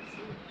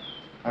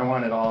 I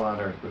want it all on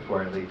earth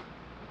before I leave.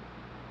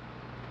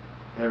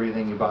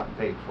 Everything you bought and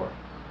paid for.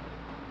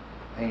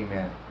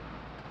 Amen.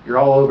 You're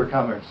all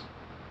overcomers.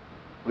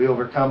 We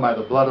overcome by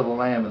the blood of the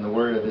Lamb and the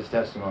word of his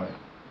testimony.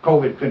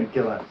 COVID couldn't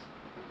kill us.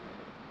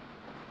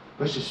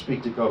 Let's just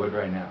speak to COVID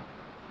right now.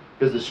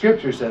 Because the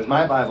scripture says,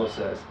 my Bible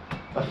says,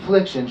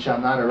 affliction shall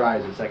not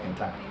arise a second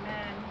time.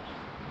 Amen.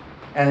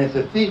 And if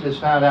the thief is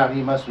found out,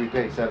 he must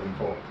repay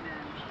sevenfold.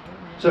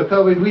 So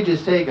COVID, we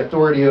just take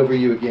authority over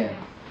you again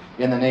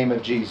in the name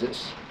of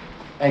Jesus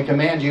and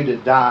command you to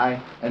die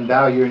and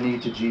bow your knee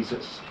to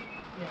Jesus.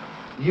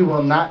 You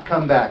will not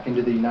come back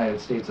into the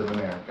United States of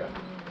America.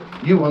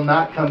 You will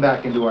not come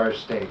back into our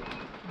state.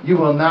 You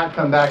will not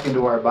come back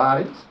into our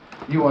bodies.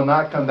 You will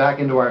not come back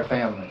into our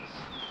families.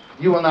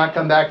 You will not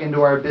come back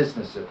into our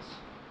businesses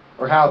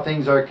or how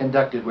things are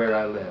conducted where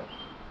I live.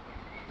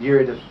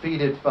 You're a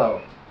defeated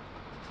foe,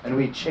 and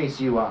we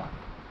chase you off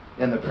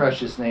in the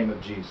precious name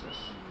of Jesus.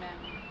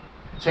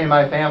 Say,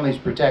 my family's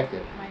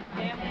protected. My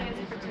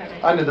family is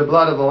protected. Under the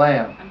blood of the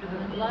Lamb. Under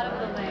the blood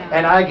of the Lamb.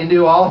 And I can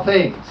do all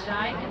things. And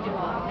I can do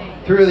all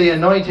things. Through the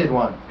Anointed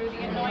One. Through the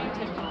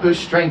Anointed One. Who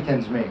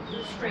strengthens me.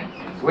 Who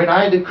strengthens me. When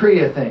I decree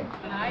a thing.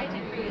 When I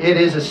decree it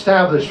is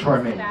established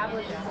for me.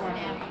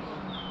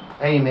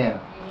 Amen.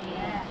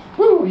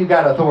 Woo, you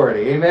got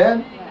authority.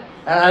 Amen.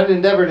 And I've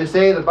endeavored to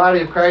say the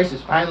body of Christ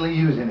is finally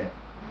using it.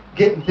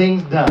 Getting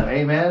things done.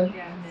 Amen.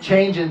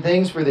 Changing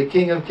things for the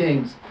King of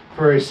Kings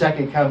for his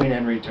second coming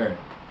and return.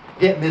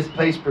 Getting this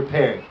place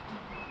prepared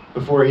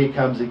before he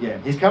comes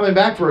again. He's coming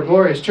back for a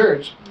glorious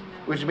church,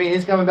 which means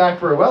he's coming back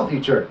for a wealthy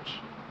church.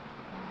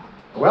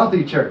 A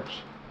wealthy church.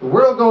 The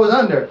world goes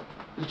under.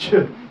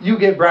 You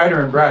get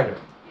brighter and brighter.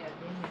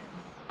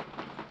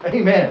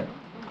 Amen.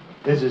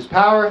 It's his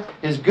power,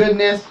 his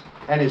goodness,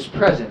 and his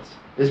presence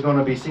is going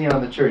to be seen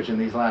on the church in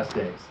these last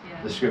days,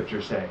 the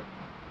scriptures say.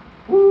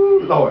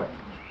 Woo, Lord,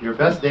 your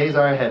best days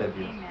are ahead of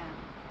you.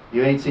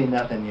 You ain't seen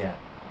nothing yet.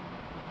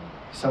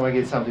 Someone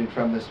get something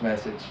from this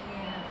message.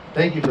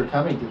 Thank you for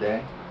coming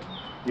today.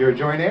 You're a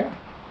joint heir.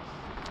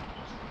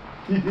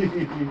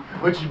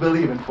 What you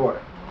believing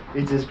for?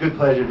 It's his good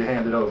pleasure to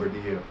hand it over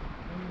to you.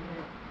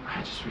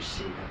 I just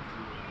receive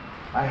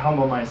it. I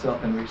humble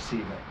myself and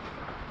receive it.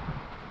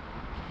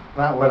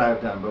 Not what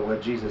I've done, but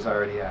what Jesus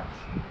already asked.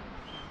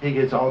 He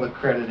gets all the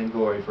credit and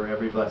glory for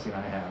every blessing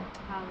I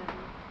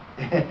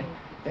have.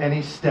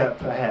 Any step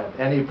ahead,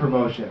 any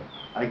promotion,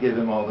 I give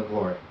him all the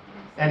glory.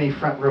 Any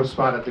front row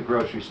spot at the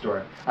grocery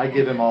store, I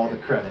give him all the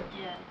credit.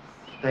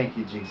 Thank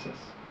you, Jesus.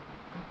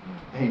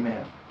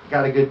 Amen.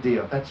 Got a good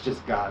deal. That's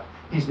just God.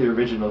 He's the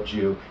original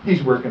Jew.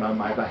 He's working on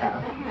my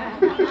behalf.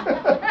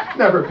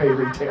 Never pay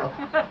retail.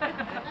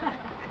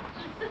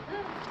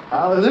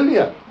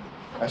 Hallelujah.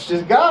 That's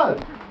just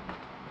God.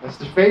 That's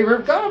the favor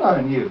of God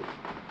on you.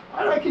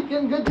 Why do I keep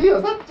getting good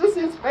deals? That's just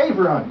his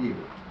favor on you.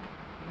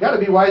 You got to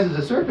be wise as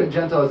a serpent,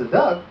 gentle as a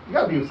dove. You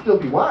got to still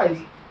be wise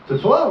to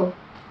flow.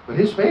 But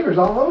his favor's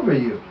all over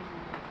you.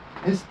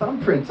 His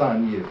thumbprint's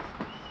on you.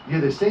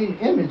 You're the same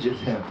image as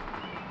him.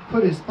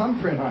 Put his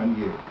thumbprint on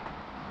you.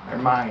 They're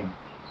mine.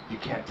 You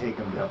can't take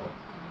them, devil.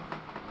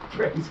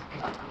 Praise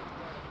God.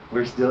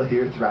 We're still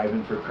here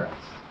thriving for Christ.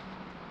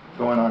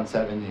 Going on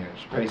 7 years.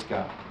 Praise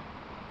God.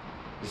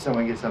 Did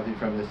someone get something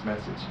from this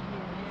message?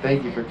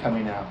 Thank you for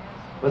coming out.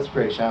 Let's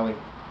pray, shall we?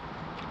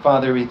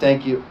 Father, we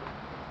thank you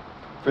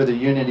for the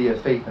unity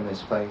of faith in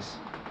this place.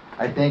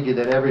 I thank you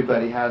that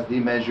everybody has the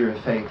measure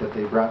of faith that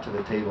they brought to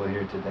the table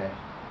here today.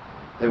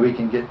 That we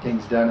can get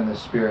things done in the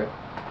Spirit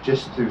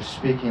just through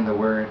speaking the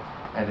word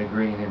and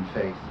agreeing in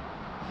faith.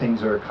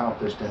 Things are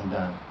accomplished and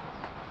done.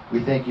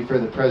 We thank you for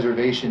the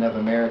preservation of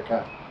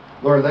America.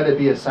 Lord, let it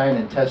be a sign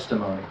and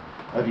testimony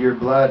of your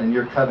blood and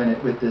your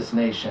covenant with this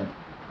nation.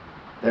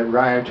 That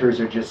rioters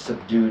are just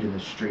subdued in the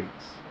streets.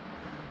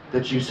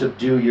 That you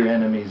subdue your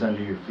enemies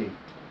under your feet.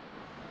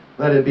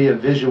 Let it be a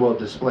visual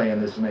display in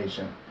this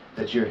nation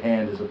that your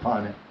hand is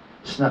upon it,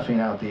 snuffing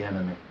out the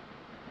enemy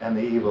and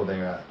the evil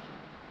thereof.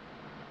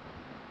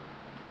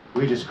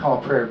 We just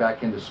call prayer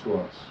back into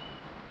schools.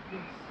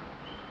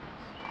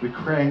 We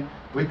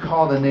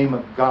call the name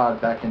of God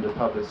back into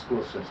public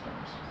school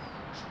systems.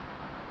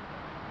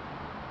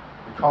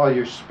 We call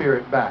your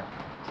Spirit back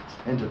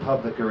into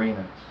public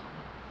arenas.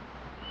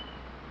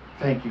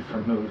 Thank you for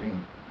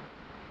moving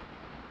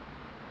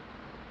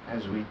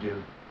as we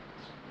do.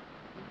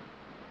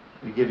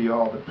 We give you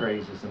all the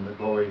praises and the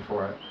glory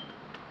for it.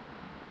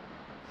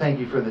 Thank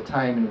you for the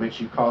time in which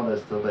you called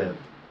us to live.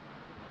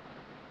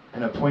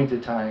 An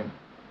appointed time,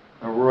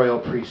 a royal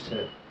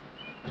priesthood,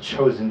 a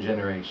chosen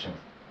generation.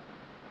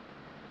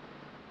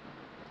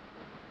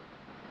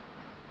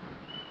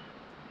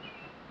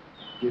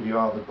 Give you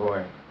all the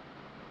glory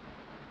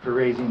for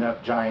raising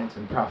up giants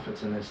and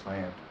prophets in this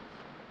land.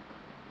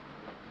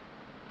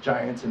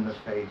 Giants in the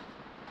faith,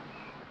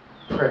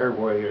 prayer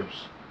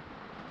warriors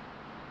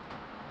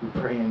who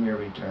pray in your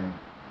return.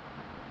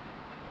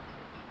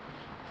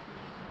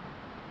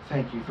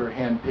 Thank you for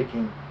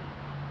handpicking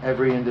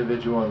every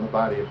individual in the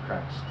body of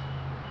Christ,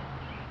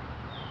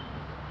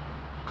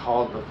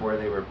 called before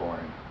they were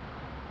born,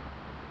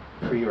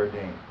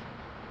 preordained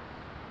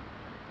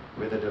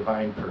with a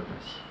divine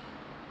purpose.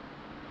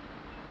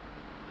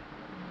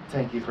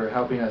 Thank you for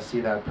helping us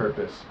see that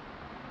purpose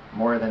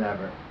more than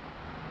ever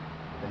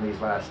in these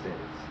last days,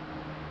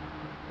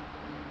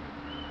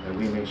 that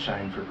we may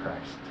shine for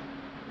Christ.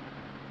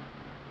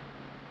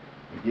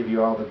 We give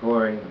you all the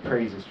glory and the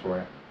praises for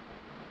it.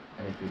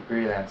 And if you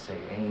agree with that, say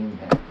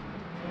amen.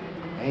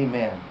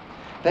 Amen.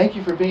 Thank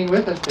you for being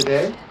with us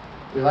today.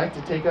 We like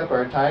to take up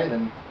our tithe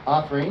and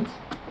offerings.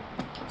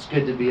 It's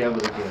good to be able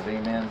to give.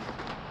 Amen.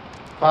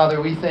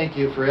 Father, we thank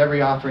you for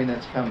every offering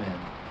that's come in.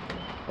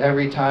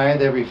 Every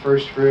tithe, every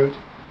first fruit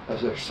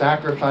of a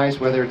sacrifice,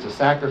 whether it's a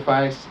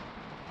sacrifice,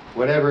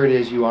 whatever it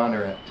is, you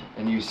honor it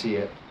and you see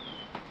it.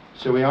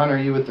 So we honor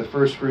you with the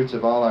first fruits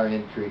of all our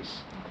increase,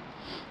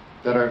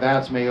 that our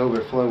vats may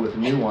overflow with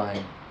new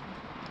wine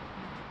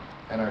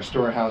and our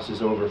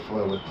storehouses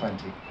overflow with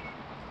plenty.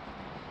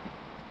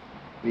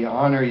 We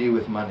honor you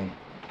with money,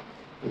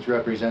 which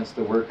represents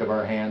the work of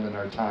our hand and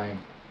our time.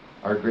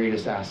 Our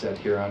greatest asset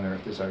here on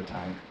earth is our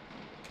time.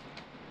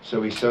 So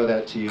we sow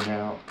that to you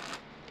now,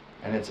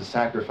 and it's a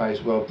sacrifice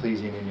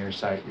well-pleasing in your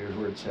sight, your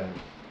word said.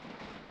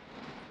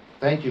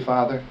 Thank you,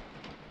 Father.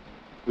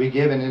 We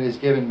give, and it is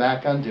given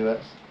back unto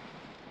us.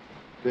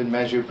 Good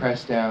measure,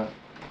 pressed down,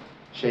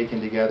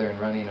 shaken together, and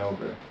running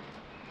over.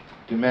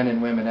 Do men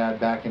and women add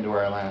back into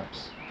our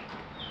laps?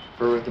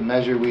 For with the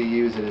measure we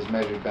use, it is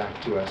measured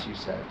back to us, you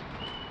said.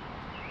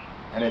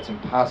 And it's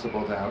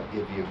impossible to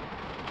outgive you.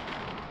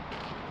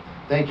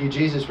 Thank you,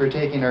 Jesus, for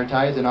taking our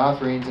tithes and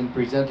offerings and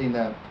presenting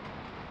them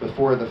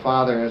before the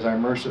Father as our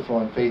merciful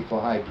and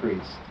faithful high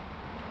priest.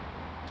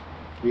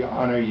 We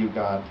honor you,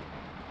 God,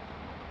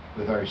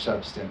 with our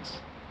substance.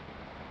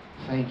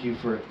 Thank you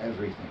for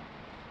everything.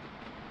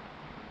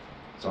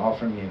 It's all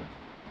from you.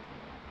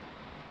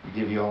 We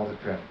give you all the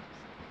credit.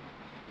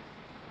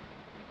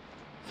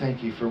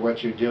 Thank you for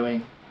what you're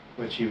doing,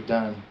 what you've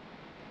done,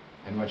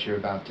 and what you're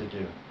about to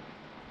do.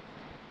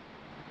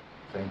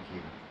 Thank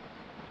you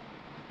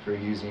for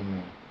using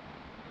me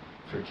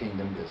for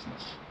kingdom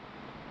business.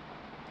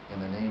 In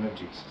the name of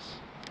Jesus.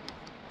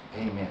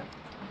 Amen.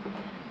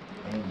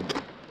 Amen.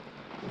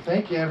 Well,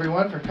 thank you,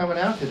 everyone, for coming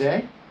out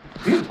today.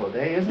 Beautiful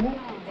day, isn't it?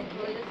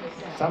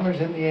 Summer's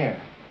in the air.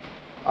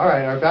 All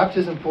right, our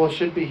baptism pool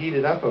should be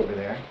heated up over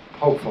there,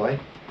 hopefully.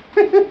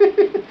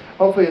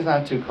 Hopefully it's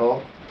not too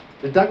cold.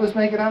 Did Douglas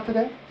make it out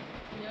today?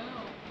 No.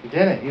 He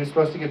didn't. He was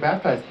supposed to get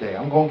baptized today.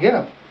 I'm going to get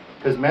him,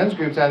 because men's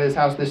group's at his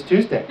house this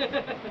Tuesday.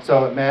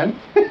 So, men,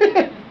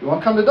 you want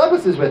to come to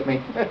Douglas's with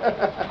me?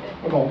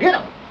 We're going to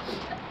get him.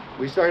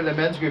 We started a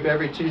men's group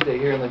every Tuesday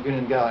here in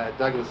Laguna Niguel at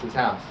Douglas's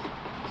house.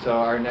 So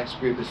our next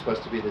group is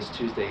supposed to be this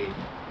Tuesday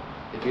evening.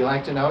 If you'd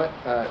like to know it,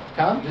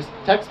 come, just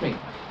text me.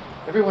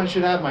 Everyone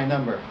should have my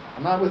number.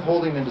 I'm not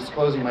withholding and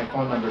disclosing my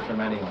phone number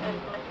from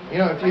anyone. You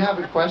know, if you have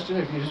a question,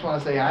 if you just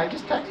want to say hi,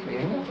 just text me.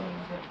 Amen.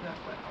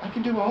 I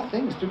can do all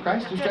things through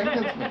Christ who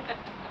strengthens me.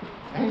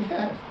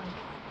 Amen.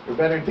 We're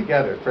better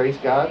together. Praise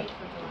God.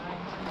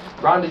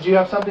 Ron, did you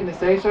have something to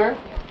say, sir?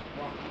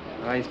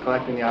 Oh, he's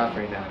collecting the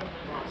offering now.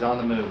 He's on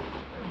the move.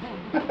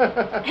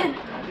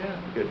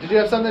 Good. Did you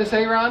have something to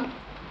say, Ron?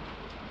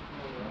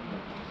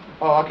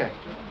 Oh, okay.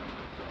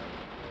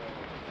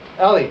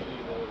 Ellie.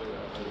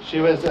 She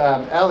was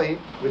Ellie,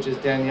 which is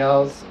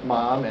Danielle's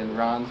mom and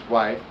Ron's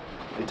wife.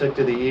 They took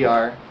to the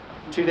ER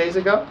 2 days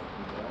ago.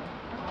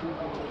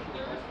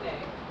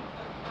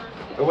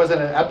 It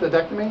wasn't an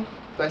appendectomy?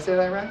 Did I say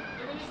that right?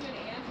 They're going to do an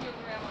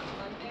angiogram on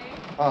Monday.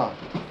 Oh.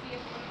 To see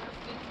if one of her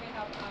stents may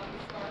have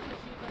scar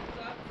tissue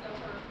built up. So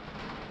her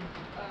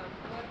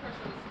blood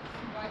pressure was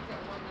spiked at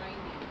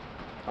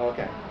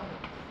 190. Okay.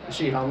 Is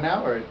she home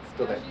now or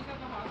still there? She's at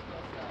the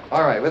hospital still.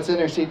 All right, let's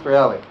intercede for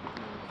Ellie.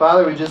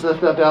 Father, we just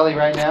lift up Ellie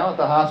right now at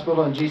the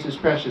hospital in Jesus'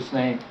 precious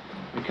name.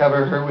 We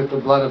cover her with the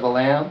blood of the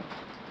Lamb.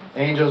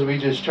 Angels, we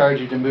just charge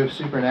you to move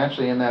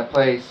supernaturally in that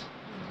place,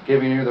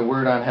 giving her the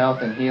word on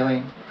health and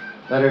healing.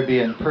 Let her be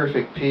in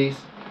perfect peace.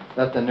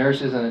 Let the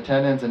nurses and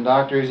attendants and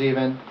doctors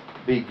even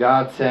be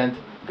God-sent,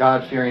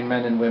 God-fearing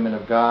men and women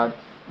of God,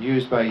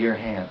 used by your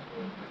hand.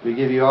 We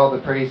give you all the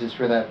praises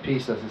for that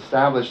peace that's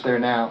established there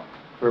now.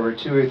 For where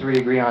 2 or 3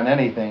 agree on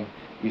anything,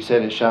 you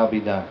said it shall be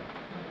done.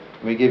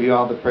 We give you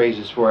all the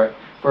praises for it,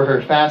 for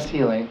her fast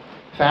healing,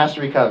 fast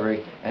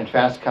recovery, and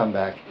fast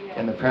comeback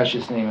in the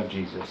precious name of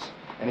Jesus.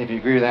 And if you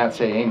agree with that,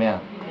 say amen.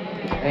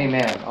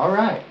 Amen. All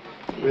right.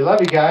 We love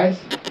you guys.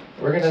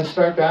 We're going to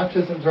start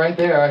baptisms right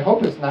there. I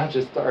hope it's not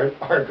just our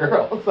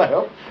girls. I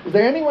hope. Is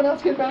there anyone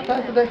else getting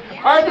baptized today?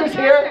 Arthur's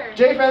here.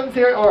 Jay Fevin's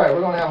here. All right,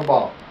 we're going to have a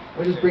ball.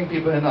 We'll just bring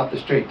people in off the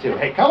street, too.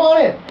 Hey, come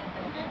on in.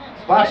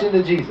 Splash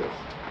into Jesus.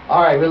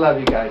 All right, we love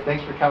you guys.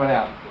 Thanks for coming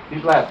out. Be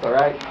blessed, all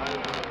right?